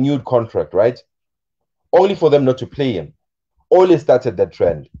 renewed contract, right? Only for them not to play him. Only started that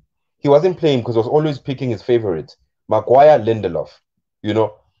trend. He wasn't playing because he was always picking his favorites, Maguire, Lindelof. You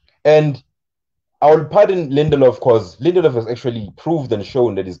know, and I will pardon Lindelof because Lindelof has actually proved and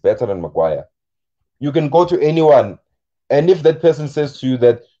shown that he's better than Maguire. You can go to anyone, and if that person says to you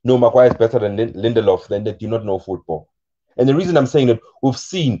that no, Maguire is better than Lindelof, then they do not know football. And the reason I'm saying that, we've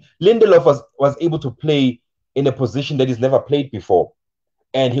seen Lindelof was able to play in a position that he's never played before,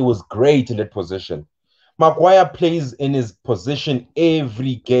 and he was great in that position. Maguire plays in his position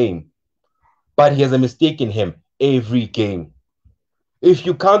every game, but he has a mistake in him every game. If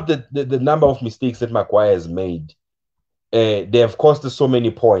you count the number of mistakes that Maguire has made, they have cost us so many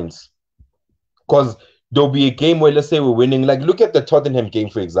points. Because there'll be a game where, let's say, we're winning. Like, look at the Tottenham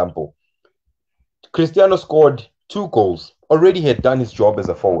game, for example. Cristiano scored 2 goals. Already he had done his job as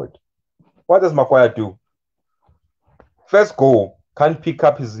a forward. What does Maguire do? First goal, can't pick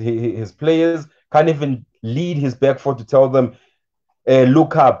up his players, can't even lead his back four to tell them,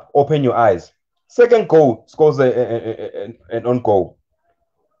 look up, open your eyes. Second goal, scores an on goal.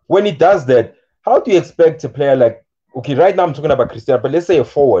 When he does that, how do you expect a player like, okay, right now I'm talking about Cristiano, but let's say a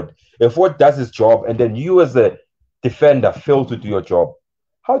forward does his job, and then you as a defender fail to do your job.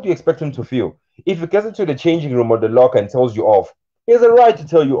 How do you expect him to feel? If he gets into the changing room or the locker and tells you off, he has a right to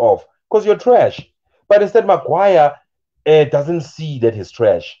tell you off because you're trash. But instead, Maguire doesn't see that he's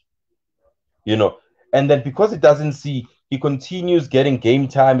trash, you know. And then because he doesn't see, he continues getting game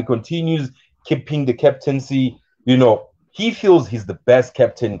time, he continues keeping the captaincy, he feels he's the best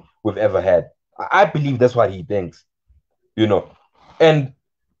captain we've ever had. I believe that's what he thinks, you know. And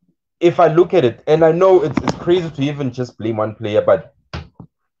if I look at it, and I know it's crazy to even just blame one player, but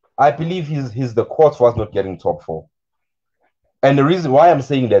I believe he's the cause for us not getting top 4. And the reason why I'm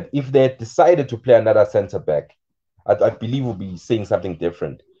saying that, if they had decided to play another centre back, I believe we'll be saying something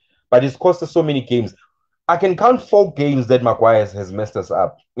different. But it's cost us so many games. I can count 4 games that Maguire has messed us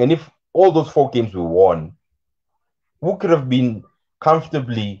up. And if all those 4 games we won, we could have been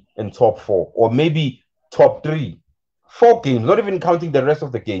comfortably in top 4 or maybe top 3. 4 games, not even counting the rest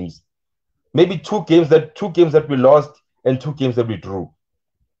of the games. Maybe two games that we lost and 2 games that we drew.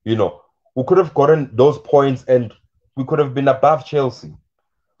 We could have gotten those points and we could have been above Chelsea.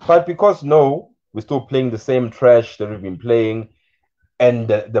 But because no, we're still playing the same trash that we've been playing, and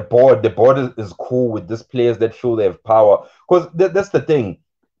the board is cool with these players that feel they have power. Because that's the thing.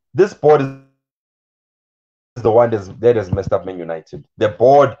 This board is the one that has messed up Man United. The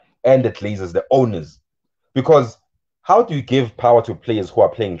board and the Glazers, the owners. Because how do you give power to players who are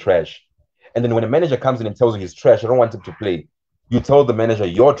playing trash? And then when a manager comes in and tells you he's trash, I don't want him to play. You tell the manager,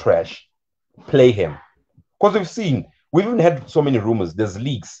 you're trash, play him. Because we've even had so many rumors, there's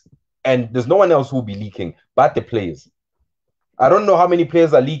leaks, and there's no one else who will be leaking but the players. I don't know how many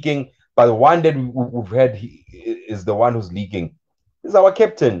players are leaking, but the one that we've had is the one who's leaking. Is our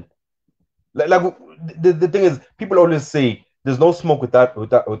captain. Like the thing is, people always say there's no smoke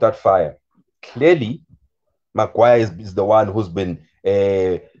without fire. Clearly, Maguire is the one who's been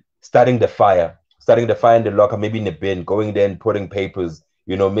starting the fire in the locker, maybe in the bin, going there and putting papers,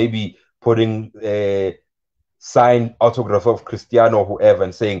 maybe putting signed autograph of Cristiano or whoever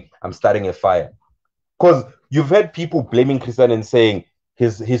and saying, I'm starting a fire. Because you've had people blaming Cristiano and saying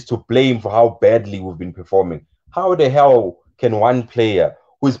he's to blame for how badly we've been performing. How the hell can one player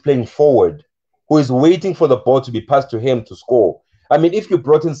who is playing forward, who is waiting for the ball to be passed to him to score? I mean, if you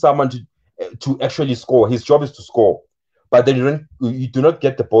brought in someone to actually score, his job is to score, but then you do not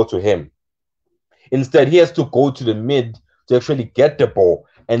get the ball to him. Instead, he has to go to the mid to actually get the ball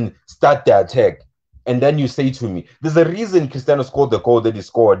and start the attack. And then you say to me, there's a reason Cristiano scored the goal that he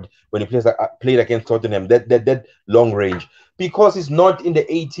scored when he played against Tottenham, that long range, because he's not in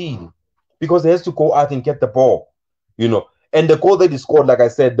the 18, because he has to go out and get the ball, And the goal that he scored, like I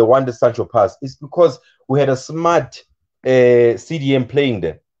said, the one that Sancho passed, is because we had a smart CDM playing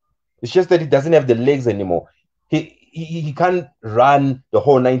there. It's just that he doesn't have the legs anymore. He can't run the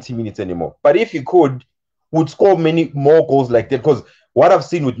whole 90 minutes anymore. But if he could, would score many more goals like that. Because what I've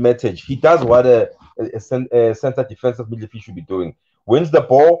seen with Metage, he does what a center defensive midfielder should be doing. Wins the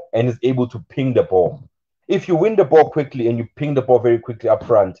ball and is able to ping the ball. If you win the ball quickly and you ping the ball very quickly up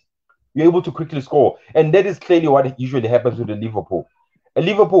front, you're able to quickly score. And that is clearly what usually happens with the Liverpool. And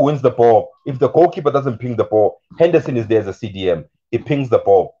Liverpool wins the ball. If the goalkeeper doesn't ping the ball, Henderson is there as a CDM. He pings the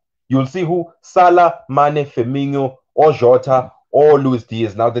ball. You'll see who Salah, Mane, Firmino, or Jota, or Luis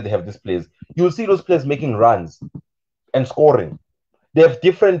Diaz, now that they have these players. You'll see those players making runs and scoring. They have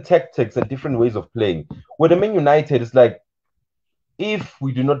different tactics and different ways of playing. With the Man United, it's like, if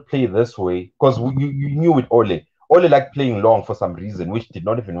we do not play this way, because you knew with Ole liked playing long for some reason, which did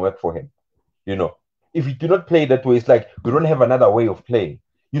not even work for him. You know, if you do not play that way, it's like we don't have another way of playing.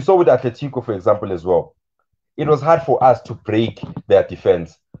 You saw with Atletico, for example, as well. It was hard for us to break their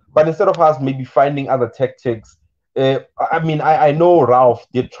defense. But instead of us maybe finding other tactics, I know Ralph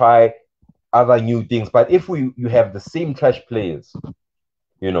did try other new things, but if you have the same trash players,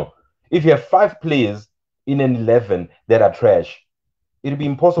 you know, if you have 5 players in an 11 that are trash, it'll be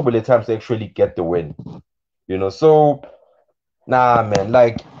impossible at times to actually get the win. So nah, man.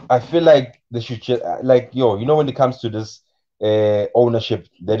 Like, I feel like they should just like, when it comes to this ownership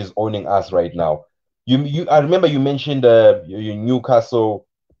that is owning us right now. I remember you mentioned your Newcastle.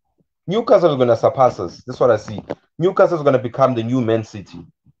 Newcastle is gonna surpass us. That's what I see. Newcastle is gonna become the new Man City.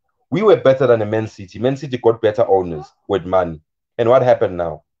 We were better than the Man City. Man City got better owners with money. And what happened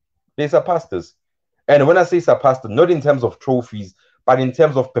now? They surpassed us. And when I say surpassed, not in terms of trophies, but in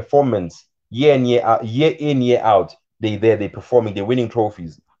terms of performance, year in, year out, they're performing, they're winning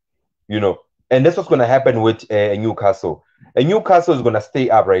trophies, And that's what's going to happen with Newcastle. And Newcastle is going to stay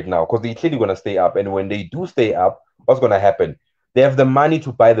up right now because they're clearly going to stay up. And when they do stay up, what's going to happen? They have the money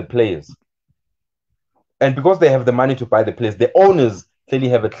to buy the players. And because they have the money to buy the players, the owners clearly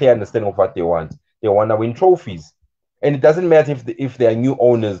have a clear understanding of what they want. They want to win trophies. And it doesn't matter if they are new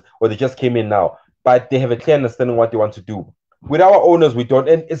owners or they just came in now, but they have a clear understanding of what they want to do. With our owners, we don't.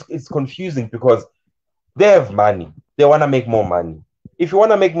 And it's confusing because they have money. They want to make more money. If you want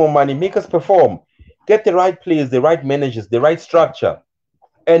to make more money, make us perform. Get the right players, the right managers, the right structure.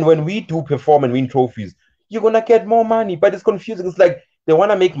 And when we do perform and win trophies, you're going to get more money. But it's confusing. It's like they want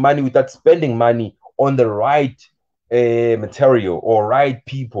to make money without spending money on the right material or right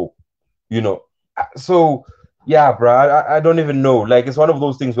people, So, yeah, bro, I don't even know. Like, it's one of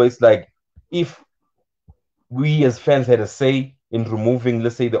those things where it's like, if we as fans had a say in removing,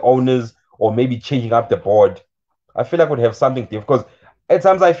 let's say, the owners or maybe changing up the board, I feel like we'd have something different. Because at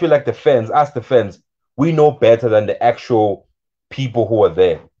times I feel like the fans, we know better than the actual people who are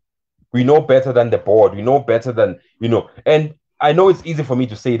there. We know better than the board. We know better than, and I know it's easy for me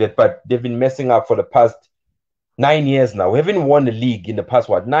to say that, but they've been messing up for the past 9 years now. We haven't won the league in the past,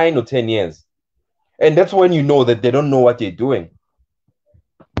 9 or 10 years. And that's when you know that they don't know what they're doing.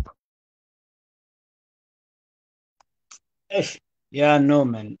 Yeah, no,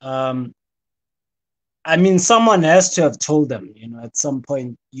 man. I mean, someone has to have told them, at some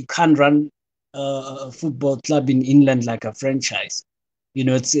point, you can't run a football club in England like a franchise.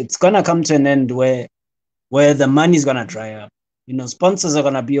 It's gonna come to an end where the money is gonna dry up. Sponsors are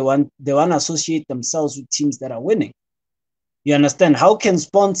gonna be they want to associate themselves with teams that are winning. You understand? How can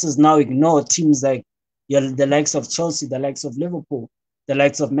sponsors now ignore teams like the likes of Chelsea, the likes of Liverpool, the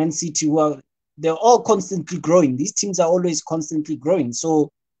likes of Man City, they're all constantly growing. These teams are always constantly growing.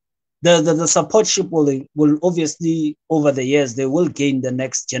 So the supportship will obviously, over the years, they will gain the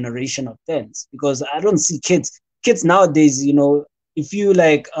next generation of fans, because I don't see kids nowadays, if you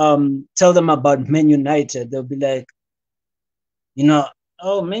tell them about Man United, they'll be like,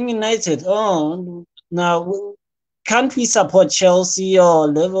 oh, Man United, oh, now can't we support Chelsea or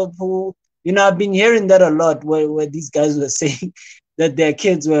Liverpool? I've been hearing that a lot, where these guys were saying that their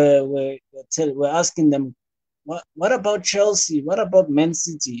kids were asking them, what about Chelsea? What about Man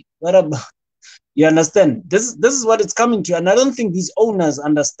City? What about, you understand? This is what it's coming to. And I don't think these owners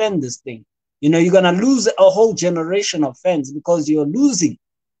understand this thing. You're going to lose a whole generation of fans because you're losing.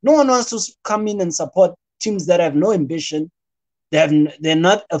 No one wants to come in and support teams that have no ambition. They're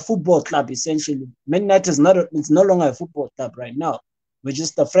not a football club, essentially. Man United it's no longer a football club right now. We're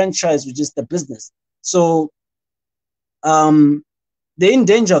just a franchise, we're just a business. So they're in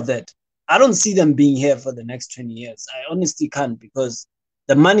danger of that. I don't see them being here for the next 20 years. I honestly can't, because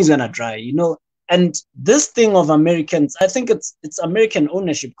the money's gonna dry, And this thing of Americans, I think it's American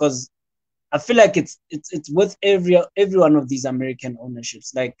ownership, because I feel like it's with every one of these American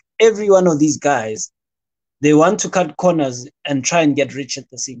ownerships. Like, every one of these guys, they want to cut corners and try and get rich at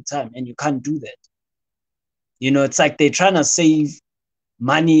the same time, and you can't do that. It's like they're trying to save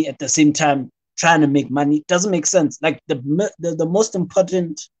money at the same time, trying to make money. It doesn't make sense. Like, the most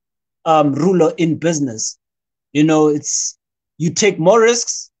important rule in business, it's you take more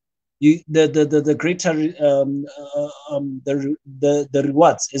risks, the greater the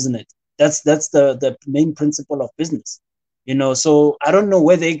rewards, isn't it? That's the main principle of business, So I don't know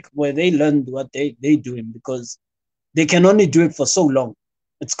where they learned what they doing, because they can only do it for so long.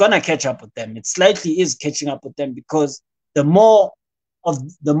 It's gonna catch up with them. It slightly is catching up with them, because the more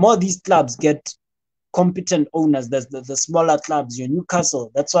the more these clubs get competent owners, the smaller clubs, your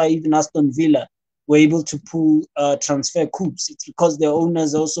Newcastle. That's why even Aston Villa were able to pull transfer coups. It's because their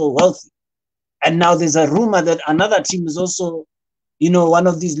owners are also wealthy. And now there's a rumor that another team is also, one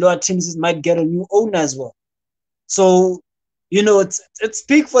of these lower teams might get a new owner as well. So, it's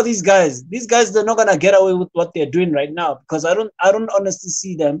big for these guys. These guys, they're not gonna get away with what they're doing right now, because I don't honestly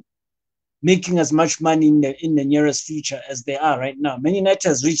see them making as much money in the nearest future as they are right now. Man United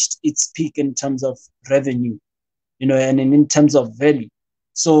has reached its peak in terms of revenue, and in terms of value.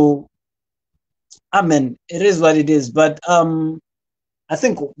 So, I mean, it is what it is. But I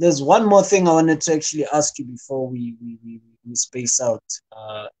think there's one more thing I wanted to actually ask you before we space out,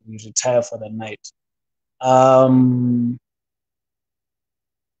 we retire for the night. Um,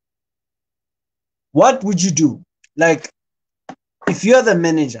 what would you do? Like, if you're the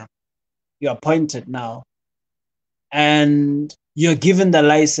manager, you're appointed now, and you're given the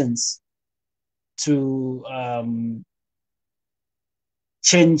license to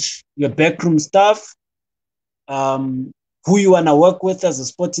change your backroom staff, who you want to work with as a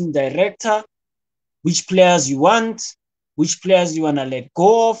sporting director, which players you want, which players you want to let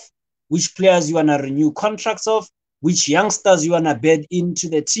go of, which players you want to renew contracts of, which youngsters you want to bed into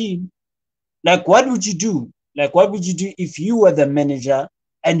the team. Like, what would you do? Like, what would you do if you were the manager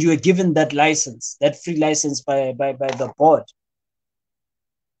and you were given that license, that free license by the board?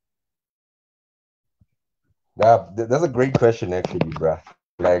 Yeah, that's a great question, actually, bruh.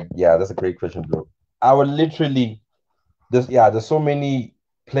 Like, yeah, that's a great question, bro. I would literally, there's so many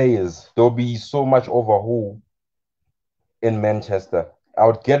players. There'll be so much overhaul in Manchester. I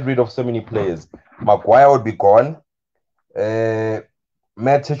would get rid of so many players. Maguire would be gone. Uh,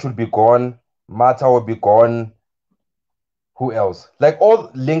 Matic would be gone. Mata would be gone. Who else? Like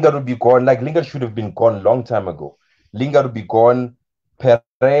all Lingard would be gone. Like Lingard should have been gone long time ago. Lingard would be gone.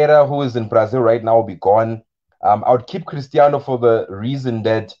 Pereira, who is in Brazil right now, will be gone. I would keep Cristiano for the reason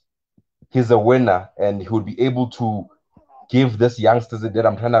that he's a winner and he would be able to give this youngsters that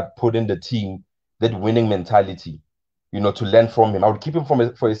I'm trying to put in the team that winning mentality, to learn from him. I would keep him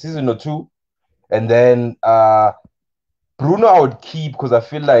for a season or two. And then Bruno, I would keep because I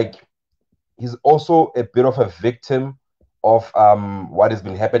feel like he's also a bit of a victim of what has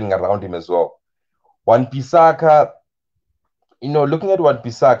been happening around him as well. Wan Pisaka, looking at Wan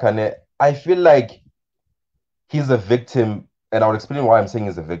Pisaka, I feel like he's a victim, and I'll explain why I'm saying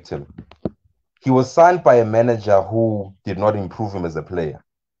he's a victim. He was signed by a manager who did not improve him as a player.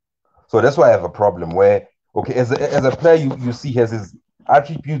 So that's why I have a problem where, okay, as a player, you see he has his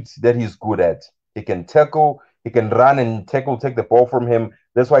attributes that he's good at. He can tackle, he can run and tackle, take the ball from him.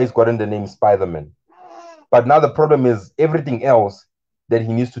 That's why he's gotten the name Spider-Man. But now the problem is everything else that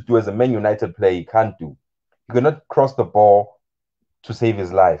he needs to do as a Man United player, he can't do. He cannot cross the ball to save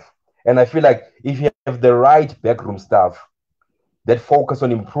his life. And I feel like if you have the right backroom staff that focus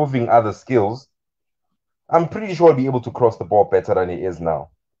on improving other skills, I'm pretty sure he'll be able to cross the ball better than he is now.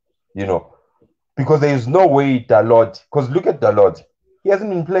 You know, because there is no way Dalot, because look at Dalot, he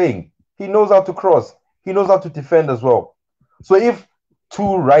hasn't been playing. He knows how to cross. He knows how to defend as well. So if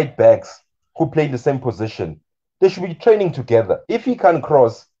two right backs who play the same position, they should be training together. If he can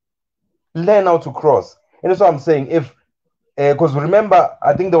cross, learn how to cross. And that's what I'm saying. If because remember,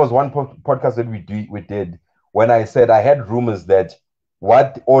 I think there was one podcast that we did when I said I had rumors that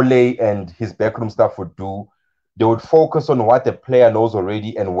what Ole and his backroom staff would do, they would focus on what the player knows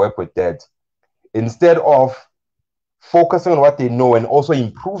already and work with that instead of focusing on what they know and also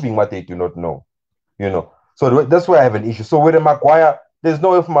improving what they do not know. So that's where I have an issue. So with a Maguire, there's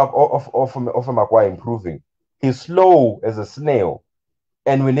no way of a Maguire improving. He's slow as a snail,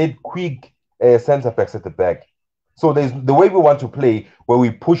 and we need quick centre backs at the back. So there's the way we want to play, where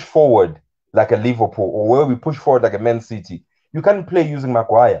we push forward like a Liverpool or where we push forward like a Man City. You can't play using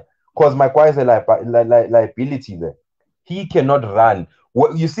Maguire because Maguire is a liability there. He cannot run.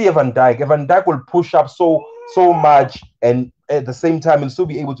 You see Van Dijk. Van Dijk will push up so much, and at the same time, he'll still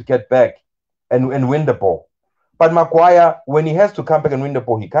be able to get back and win the ball. But Maguire, when he has to come back and win the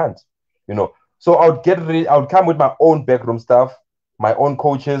ball, he can't. So I would come with my own backroom stuff, my own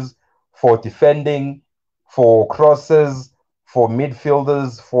coaches for defending, for crosses, for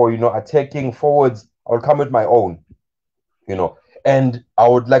midfielders, for attacking forwards. I would come with my own, and I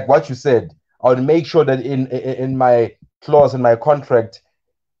would, like what you said, I would make sure that in my clause in my contract,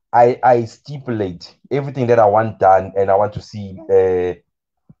 I stipulate everything that I want done, and I want to see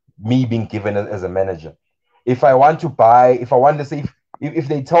me being given as a manager. If I want to buy, if I want to say, if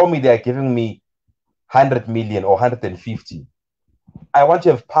they tell me they're giving me 100 million or 150, I want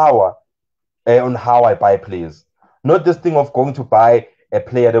to have power on how I buy players. Not this thing of going to buy a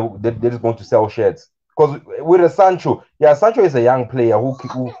player that is going to sell shirts. Because with a Sancho, yeah, Sancho is a young player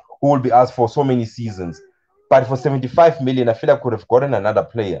who will be asked for so many seasons. But for 75 million, I feel I could have gotten another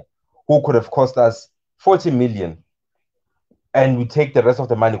player who could have cost us 40 million, and we take the rest of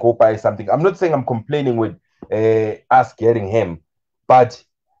the money, go buy something. I'm not saying I'm complaining with us getting him, but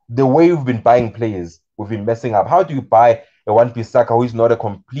the way we've been buying players, we've been messing up. How do you buy a one piece Saka who is not a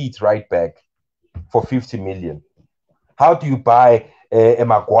complete right back for 50 million? How do you buy a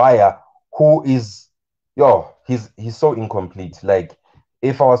Maguire who is, he's so incomplete? Like,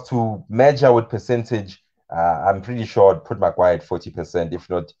 if I was to measure with percentage, I'm pretty sure I'd put Maguire at 40%, if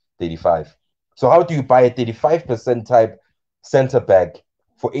not 35. So how do you buy a 35% type center back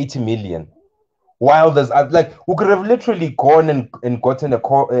for 80 million? While there's like, we could have literally gone and gotten a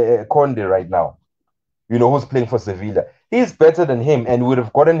Conde right now, who's playing for Sevilla. He's better than him, and we would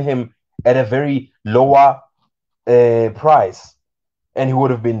have gotten him at a very lower price, and he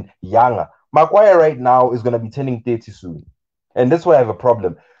would have been younger. Maguire right now is going to be turning 30 soon. And that's why I have a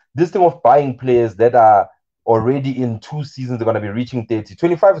problem. This thing of buying players that are already in 2 seasons, they're going to be reaching 30.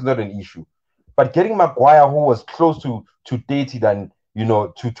 25 is not an issue. But getting Maguire, who was close to 30 than,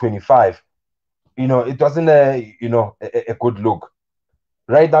 to 25, it wasn't a good look.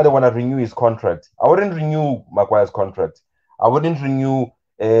 Right now, they want to renew his contract. I wouldn't renew Maguire's contract. I wouldn't renew.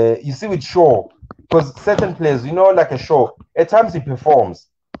 You see, with Shaw, because certain players, like a Shaw, at times he performs.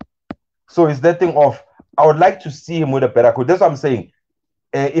 So it's that thing of, I would like to see him with a better coach. That's what I'm saying.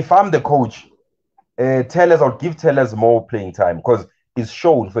 If I'm the coach, Tellers, I'll give Tellers more playing time, because he's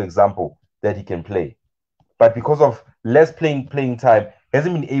shown, for example, that he can play. But because of less playing time,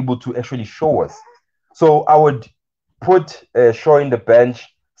 hasn't been able to actually show us. So I would put Shaw in the bench,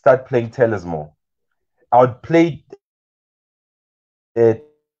 start playing Tellers more. I would play Dalot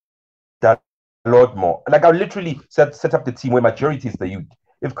more. Like, I'll literally set up the team where majority is the youth.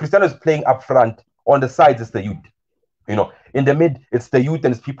 If Cristiano is playing up front, on the sides it's the youth. In the mid, it's the youth,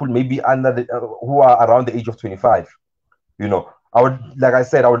 and it's people maybe under who are around the age of 25. I would, like I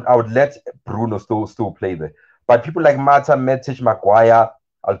said, I would let Bruno still play there. But people like Mata, Matic, Maguire,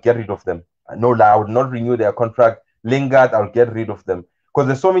 I'll get rid of them. No, I would not renew their contract. Lingard, I'll get rid of them, because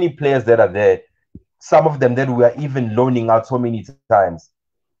there's so many players that are there. Some of them that we are even loaning out so many times,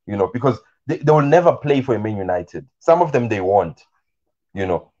 because they will never play for a Man United. Some of them they won't, you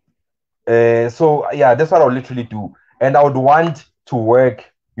know. So yeah, that's what I'll literally do, and I would want to work,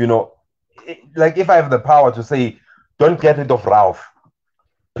 like, if I have the power to say, don't get rid of Ralph,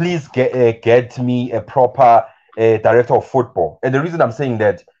 please get me a proper director of football. And the reason I'm saying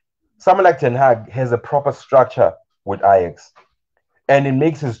that, someone like Ten Hag has a proper structure with Ajax, and it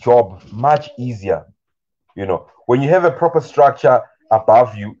makes his job much easier. When you have a proper structure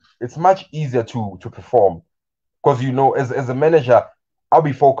above you, it's much easier to perform, because as a manager, I'll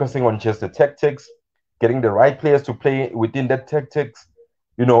be focusing on just the tactics, getting the right players to play within that tactics.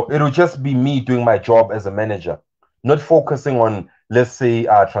 It'll just be me doing my job as a manager, not focusing on, let's say,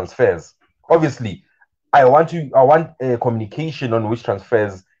 transfers. Obviously, I want a communication on which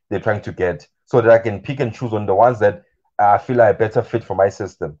transfers they're trying to get, so that I can pick and choose on the ones that I feel are a better fit for my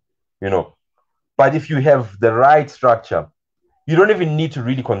system. You know, but if you have the right structure, you don't even need to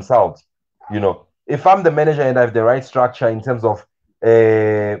really consult. If I'm the manager and I have the right structure in terms of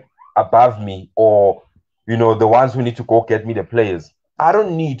uh, above me, or the ones who need to go get me the players, I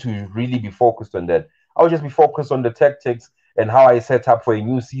don't need to really be focused on that. I'll just be focused on the tactics and how I set up for a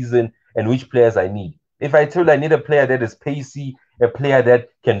new season and which players I need. If I tell you I need a player that is pacey, a player that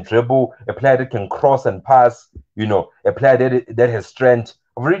can dribble, a player that can cross and pass, a player that has strength,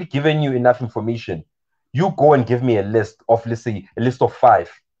 I've already given you enough information. You go and give me a list of, let's say, a list of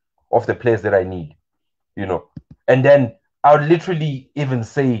 5 of the players that I need, you know. And then I would literally even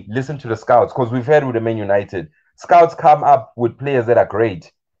say, listen to the scouts, because we've heard with the Man United, scouts come up with players that are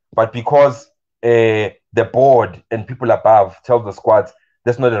great, but because the board and people above tell the squads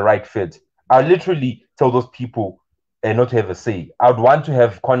that's not the right fit, I literally tell those people not to have a say. I would want to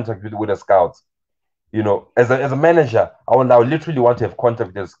have contact with the scouts. As a manager, I would literally want to have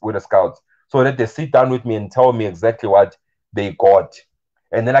contact with the scouts, so that they sit down with me and tell me exactly what they got.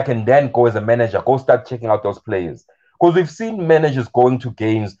 And then I can then go as a manager, go start checking out those players. Because we've seen managers going to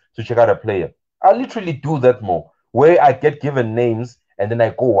games to check out a player. I literally do that more, where I get given names and then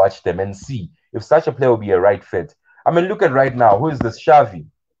I go watch them and see if such a player will be a right fit. I mean, look at right now, who is this Xavi?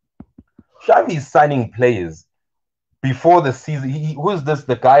 Xavi is signing players before the season. Who's this?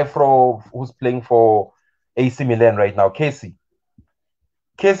 The guy who's playing for AC Milan right now, Casey.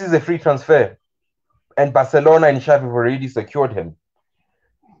 Casey is a free transfer, and Barcelona and Xavi have already secured him.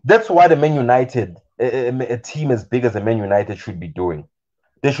 That's what the Man United, a team as big as the Man United, should be doing.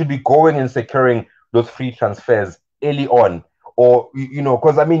 They should be going and securing those free transfers early on, or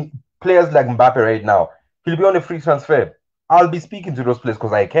because I mean, players like Mbappe right now, he'll be on a free transfer. I'll be speaking to those players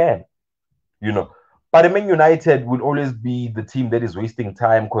because I can, you know. But the Man United will always be the team that is wasting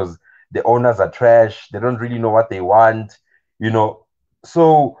time because the owners are trash. They don't really know what they want, you know.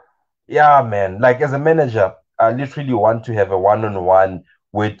 So, yeah, man, like as a manager, I literally want to have a one-on-one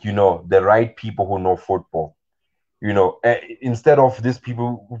with, the right people who know football. Instead of these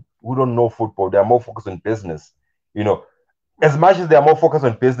people who don't know football, they are more focused on business. You know, as much as they are more focused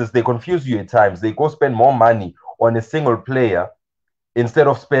on business, they confuse you at times. They go spend more money on a single player instead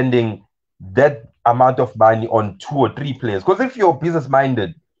of spending that amount of money on 2 or 3 players. Because if you're business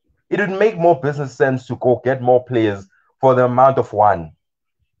minded, it would make more business sense to go get more players for the amount of one.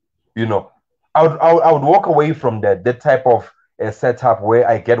 You know, I would walk away from that type of setup where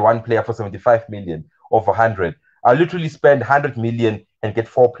I get one player for 75 million or for 100. I literally spend 100 million and get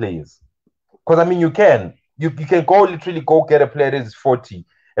 4 players. Because I mean, you can go literally go get a player that is 40,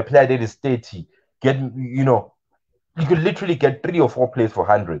 a player that is 30. You could literally get 3 or 4 players for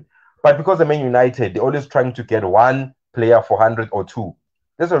 100. But because the Man United, they're always trying to get one player for 100 or two.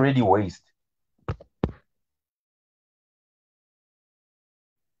 That's already waste.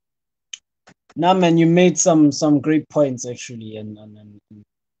 Now, man, you made some great points actually, and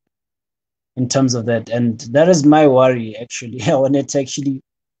in terms of that, and that is my worry actually. I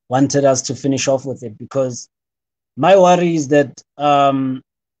wanted us to finish off with it because my worry is that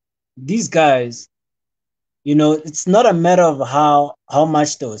these guys, it's not a matter of how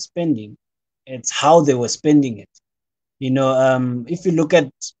much they were spending, it's how they were spending it. If you look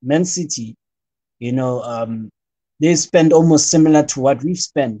at Man City, you know, they spend almost similar to what we've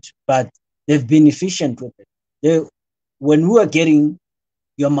spent, but they've been efficient with it. When we were getting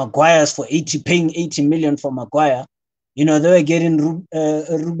your Maguires for paying 80 million for Maguire, they were getting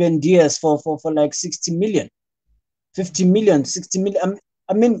Ruben Diaz for like 60 million, 50 million, 60 million.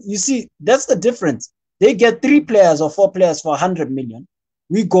 I mean, you see, that's the difference. They get 3 players or 4 players for 100 million.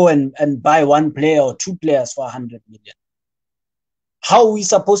 We go and buy 1 player or 2 players for 100 million. How are we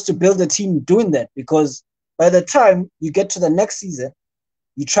supposed to build a team doing that? Because by the time you get to the next season,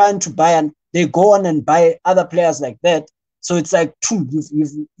 you're trying to buy, and they go on and buy other players like that. So it's like two.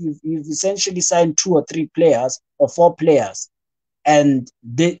 You've essentially signed 2 or 3 players or 4 players, and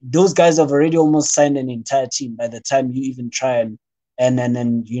those guys have already almost signed an entire team by the time you even try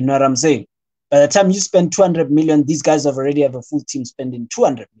and you know what I'm saying. By the time you spend 200 million, these guys have already have a full team spending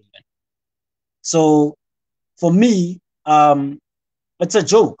 200 million. So for me, it's a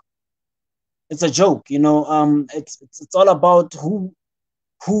joke. It's a joke. It's all about who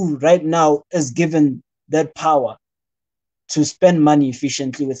right now is given that power to spend money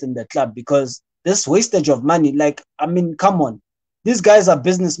efficiently within the club, because this wastage of money, like, I mean, come on, these guys are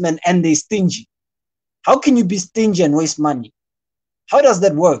businessmen and they stingy. How can you be stingy and waste money? How does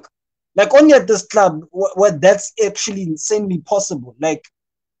that work? Like, only at this club where that's actually insanely possible. Like,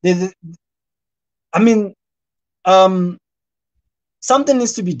 I mean, um, something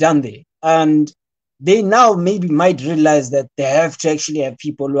needs to be done there. And they now maybe might realize that they have to actually have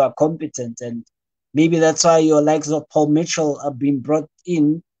people who are competent. And maybe that's why your likes of Paul Mitchell are being brought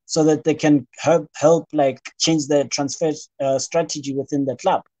in, so that they can help like change the transfer strategy within the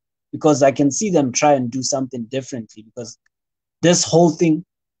club. Because I can see them try and do something differently, because this whole thing,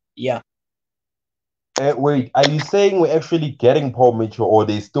 yeah. Wait, are you saying we're actually getting Paul Mitchell, or are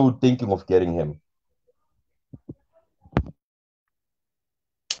they still thinking of getting him?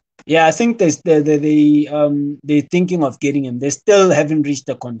 Yeah, I think they're thinking of getting him. They still haven't reached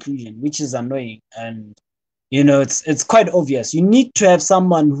a conclusion, which is annoying. And it's quite obvious. You need to have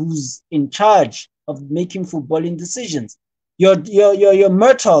someone who's in charge of making footballing decisions. Your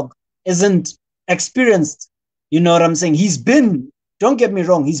Murtaugh isn't experienced. You know what I'm saying? Don't get me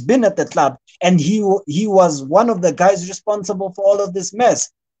wrong, he's been at the club, and he was one of the guys responsible for all of this mess.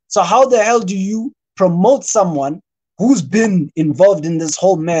 So how the hell do you promote someone who's been involved in this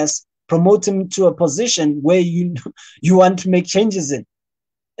whole mess, promote him to a position where you want to make changes in?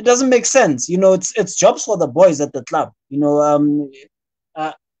 It doesn't make sense. It's jobs for the boys at the club.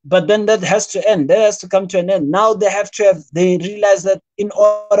 Uh, but then that has to end. That has to come to an end. Now they realize that in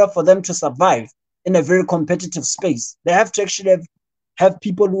order for them to survive in a very competitive space, they have to actually have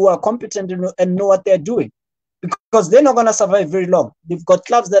people who are competent and know what they're doing. because they're not going to survive very long. They've got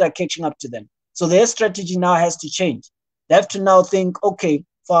clubs that are catching up to them. So their strategy now has to change. They have to now think, okay,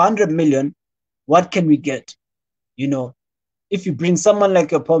 for 100 million, what can we get? You know, if you bring someone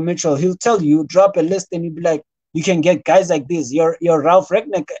like a Paul Mitchell, he'll tell you, drop a list, and you'll be like, you can get guys like this. Your Ralph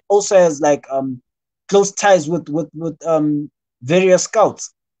Ragnick also has like close ties with various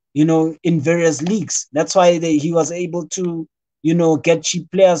scouts, you know, in various leagues. That's why he was able to, you know, get cheap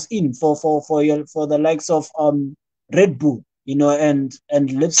players in for the likes of Red Bull, you know, and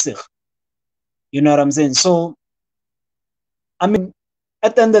Leipzig. You know what I'm saying? So I mean,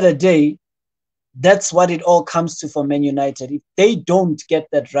 at the end of the day, that's what it all comes to for Man United. If they don't get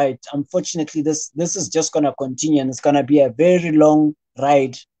that right, unfortunately, this is just gonna continue, and it's gonna be a very long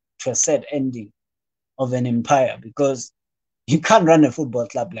ride to a sad ending of an empire, because you can't run a football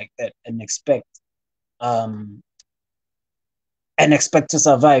club like that um and expect to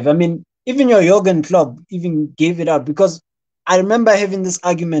survive. I mean, even your Jurgen Klopp even gave it out, because I remember having this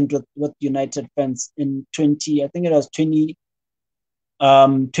argument with United fans in 20, I think it was 20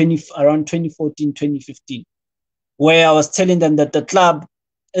 around 2014, 2015, where I was telling them that the club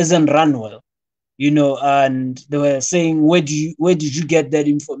isn't run well, you know, and they were saying, where did you get that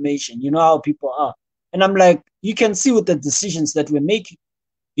information? You know how people are. And I'm like, you can see with the decisions that we're making.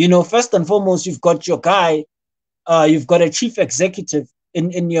 You know, first and foremost, you've got your guy, you've got a chief executive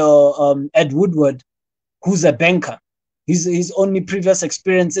in your Ed Woodward, who's a banker. His only previous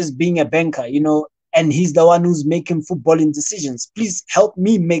experiences being a banker, you know, and he's the one who's making footballing decisions. Please help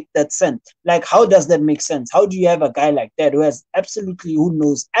me make that sense. Like, how does that make sense? How do you have a guy like that who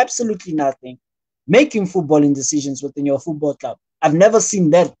knows absolutely nothing, making footballing decisions within your football club? I've never seen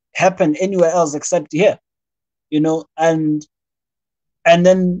that happen anywhere else except here, you know. And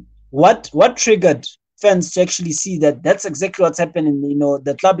then what triggered fans to actually see that that's exactly what's happening. You know,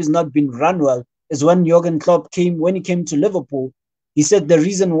 the club is not being run well. Is when Jurgen Klopp when he came to Liverpool, he said the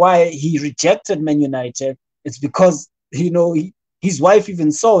reason why he rejected Man United is because, you know, his wife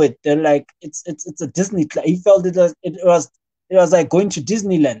even saw it. They're like, it's a Disney club. He felt it was like going to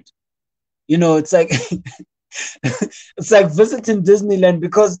Disneyland. You know, it's like it's like visiting Disneyland,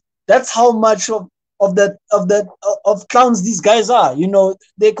 because that's how much of clowns these guys are. You know,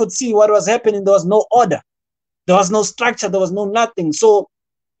 they could see what was happening. There was no order, there was no structure, there was no nothing. So,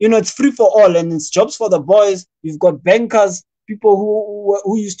 you know, it's free for all, and it's jobs for the boys. You've got bankers, people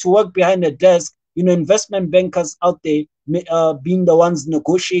who used to work behind a desk. You know, investment bankers out there, being the ones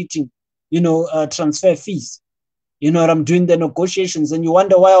negotiating, you know, transfer fees. You know what I'm doing, the negotiations, and you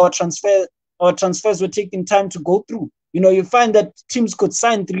wonder why our transfers were taking time to go through. You know, you find that teams could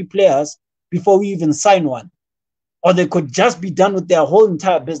sign 3 players before we even sign one, or they could just be done with their whole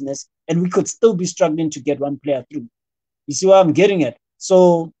entire business, and we could still be struggling to get one player through. You see what I'm getting at?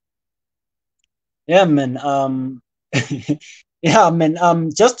 So yeah, man. Yeah,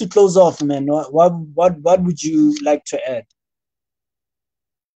 man. Just to close off, man. What would you like to add?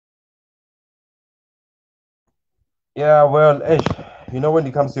 Yeah, well, when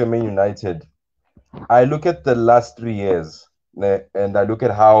it comes to Man United, I look at the last 3 years, and I look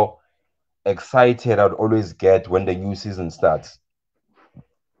at how excited I'd always get when the new season starts.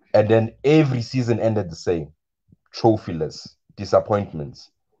 And then every season ended the same, trophyless,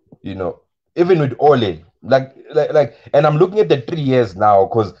 disappointments. You know, even with Ole, and I'm looking at the 3 years now,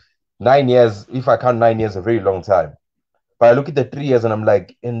 because 9 years, if I count 9 years, a very long time. But I look at the 3 years and I'm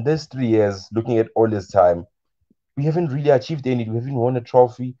like, in this 3 years, looking at Ole's time, we haven't really achieved anything. We haven't won a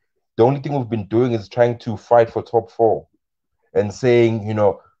trophy. The only thing we've been doing is trying to fight for top four and saying,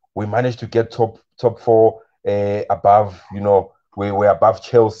 we managed to get top four above, we're above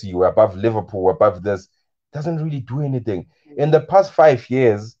Chelsea, we're above Liverpool, we're above this. Doesn't really do anything. In the past 5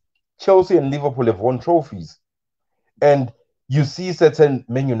 years, Chelsea and Liverpool have won trophies. And you see certain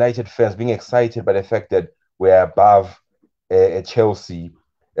Man United fans being excited by the fact that we're above Chelsea,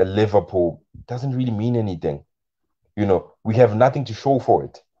 Liverpool. Doesn't really mean anything. We have nothing to show for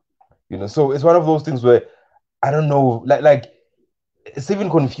it. So it's one of those things where I don't know, like it's even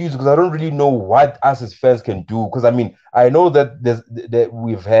confused because I don't really know what us as fans can do. Because I mean, I know that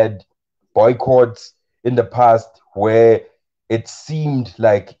we've had boycotts in the past where it seemed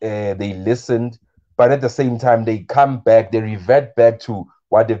like they listened, but at the same time they come back, they revert back to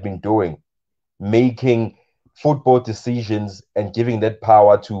what they've been doing, making football decisions and giving that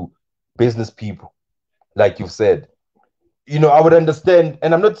power to business people, like you've said. I would understand,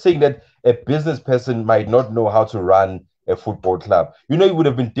 and I'm not saying that a business person might not know how to run a football club. It would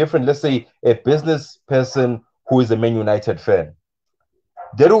have been different. Let's say a business person who is a Man United fan.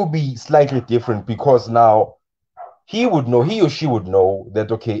 That would be slightly different because now he or she would know that,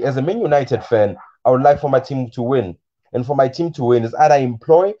 okay, as a Man United fan, I would like for my team to win. And for my team to win is either I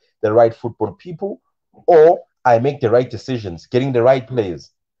employ the right football people or I make the right decisions, getting the right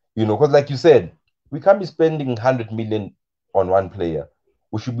players. Because like you said, we can't be spending 100 million on one player.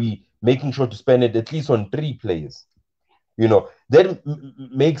 We should be making sure to spend it at least on three players. That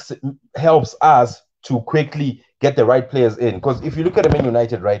helps us to quickly get the right players in. Because if you look at the Man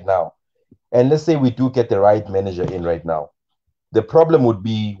United right now, and let's say we do get the right manager in right now, the problem would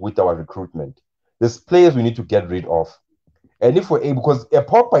be with our recruitment. There's players we need to get rid of. And if we're able, because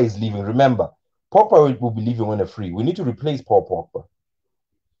Pogba is leaving, remember, Pogba will be leaving on a free. We need to replace Paul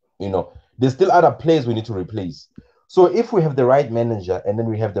Pogba. There's still other players we need to replace. So if we have the right manager and then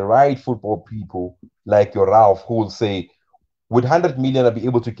we have the right football people like your Ralph, who will say, with 100 million, I'll be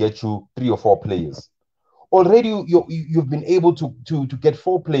able to get you 3 or 4 players. Already, you've been able to get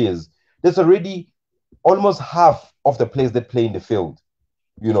 4 players. That's already almost half of the players that play in the field.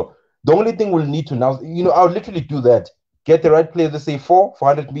 The only thing we'll need to now, I'll literally do that. Get the right players, let's say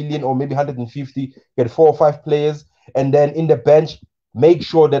 400 million or maybe 150, get 4 or 5 players, and then in the bench, make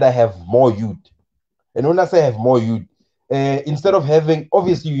sure that I have more youth. And when I say I have more youth, instead of having,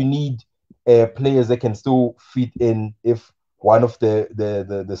 obviously, you need players that can still fit in if one of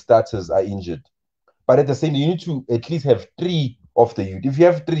the starters are injured. But at the same time, you need to at least have 3 of the youth. If you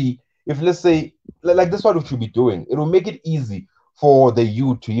have 3, if let's say, like this, what we should be doing, it will make it easy for the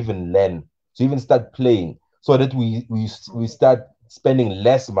youth to even learn, to even start playing, so that we start spending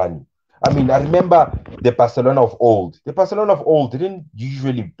less money. I mean, I remember the Barcelona of old. The Barcelona of old didn't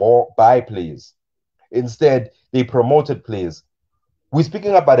usually buy players. Instead, they promoted players. We're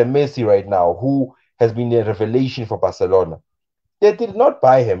speaking about a Messi right now, who has been a revelation for Barcelona. They did not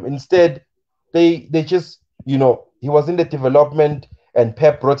buy him. Instead, they just, he was in the development and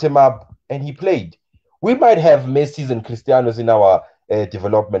Pep brought him up and he played. We might have Messi's and Cristiano's in our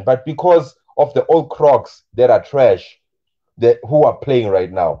development, but because of the old crocs that are trash, that who are playing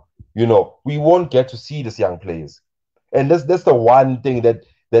right now, we won't get to see these young players. And that's the one thing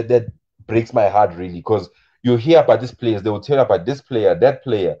that breaks my heart really, because you hear about these players, they will tell you about this player, that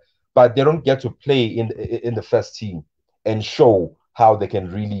player, but they don't get to play in the first team and show how they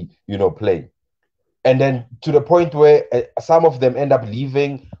can really, play. And then to the point where some of them end up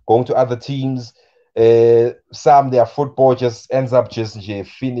leaving, going to other teams. Some, their football just ends up just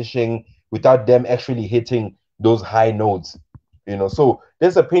finishing without them actually hitting those high notes. So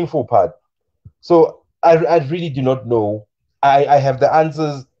there's a painful part. So I really do not know. I have the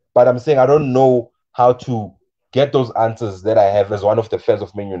answers, but I'm saying I don't know how to get those answers that I have as one of the fans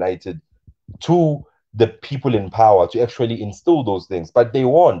of Man United to the people in power to actually instill those things. But they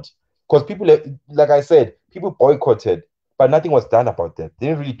won't. Because people, like I said, people boycotted, but nothing was done about that. They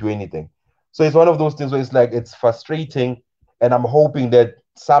didn't really do anything. So it's one of those things where it's like, it's frustrating. And I'm hoping that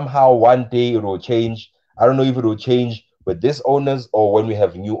somehow one day it will change. I don't know if it will change with this owners or when we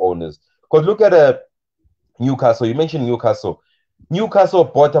have new owners. Because look at Newcastle. You mentioned Newcastle. Newcastle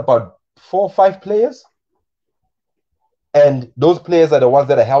bought about 4 or 5 players, and those players are the ones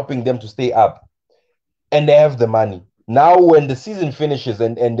that are helping them to stay up, and they have the money. Now, when the season finishes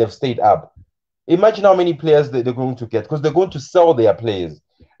and they've stayed up, imagine how many players they're going to get, because they're going to sell their players.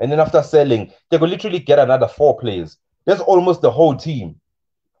 And then after selling, they will literally get another 4 players. That's almost the whole team.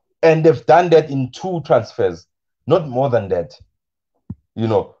 And they've done that in 2 transfers, not more than that. you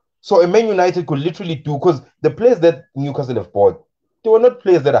know. So a Man United could literally do, because the players that Newcastle have bought, they were not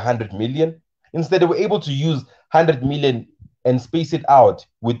players that are 100 million. Instead, they were able to use 100 million and space it out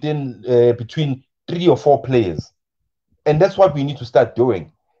within between 3 or 4 players. And that's what we need to start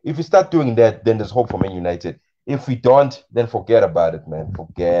doing. If we start doing that, then there's hope for Man United. If we don't, then forget about it, man.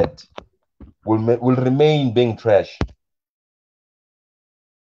 Forget. We'll remain being trash.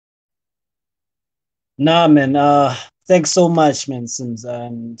 Nah, man. Thanks so much, man, Sims,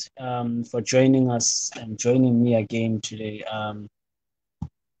 and for joining us and joining me again today.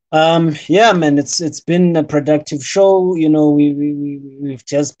 Yeah, man. It's been a productive show. We've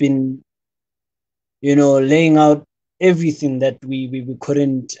just been, laying out everything that we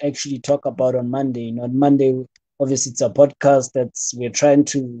couldn't actually talk about on Monday. On Monday, obviously, it's a podcast that's we're trying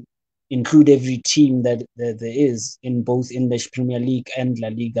to include every team that there is in both English Premier League and La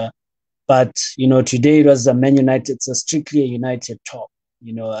Liga. But today it was a Man United. It's a strictly a United talk.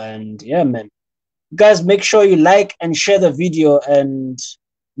 And yeah, man. Guys, make sure you like and share the video. And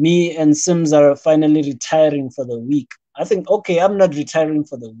me and Sims are finally retiring for the week. I think, okay, I'm not retiring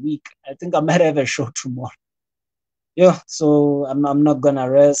for the week. I think I might have a show tomorrow. Yeah, so I'm not gonna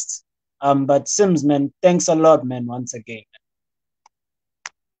rest. But Sims, man, thanks a lot, man, once again.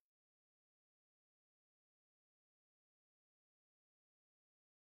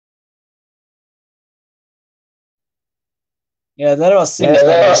 Yeah, that was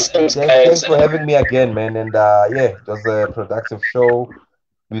Thanks for having me again, man. And yeah, it was a productive show.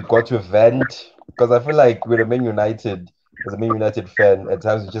 We got to vent because I feel like with a Man United, as a Man United fan, at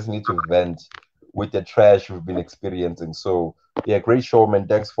times you just need to vent with the trash we've been experiencing. So yeah, great show, man.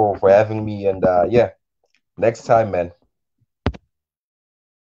 Thanks for having me. And yeah, next time, man.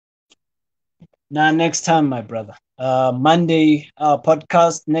 Next time, my brother. Monday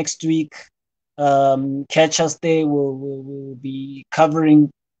podcast next week. Catch us there. We'll be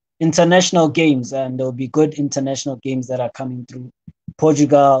covering international games, and there'll be good international games that are coming through.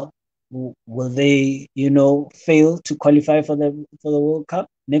 Portugal, will they, fail to qualify for the World Cup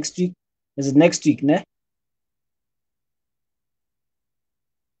next week? Is it next week, ne?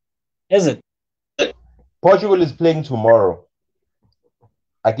 Is it? Portugal is playing tomorrow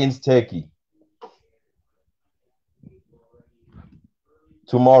against Turkey.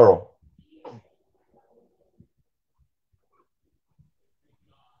 Tomorrow.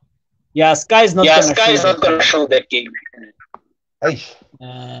 Yeah, Sky's not gonna show that game.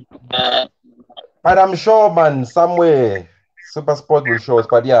 But I'm sure, man, somewhere SuperSport will show us.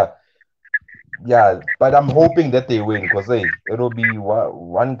 But yeah. But I'm hoping that they win because it'll be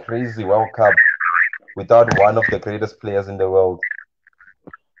one crazy World Cup without one of the greatest players in the world.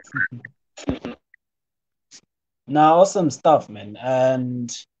 Awesome stuff, man. And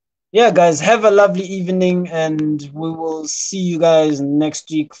yeah, guys, have a lovely evening, and we will see you guys next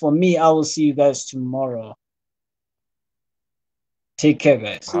week. For me, I will see you guys tomorrow. Take care,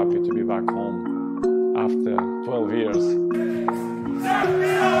 guys. Happy to be back home after 12 years.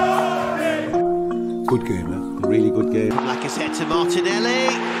 Good game, a really good game. Like I said to Martinelli.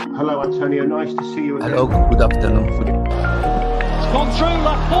 Hello, Antonio. Nice to see you again. Hello, good afternoon. It's gone through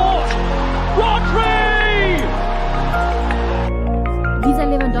Laporte. Rodri! Dieser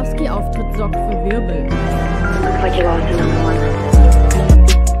Lewandowski-Auftritt sorgt für Wirbel. Looks like you lost another one.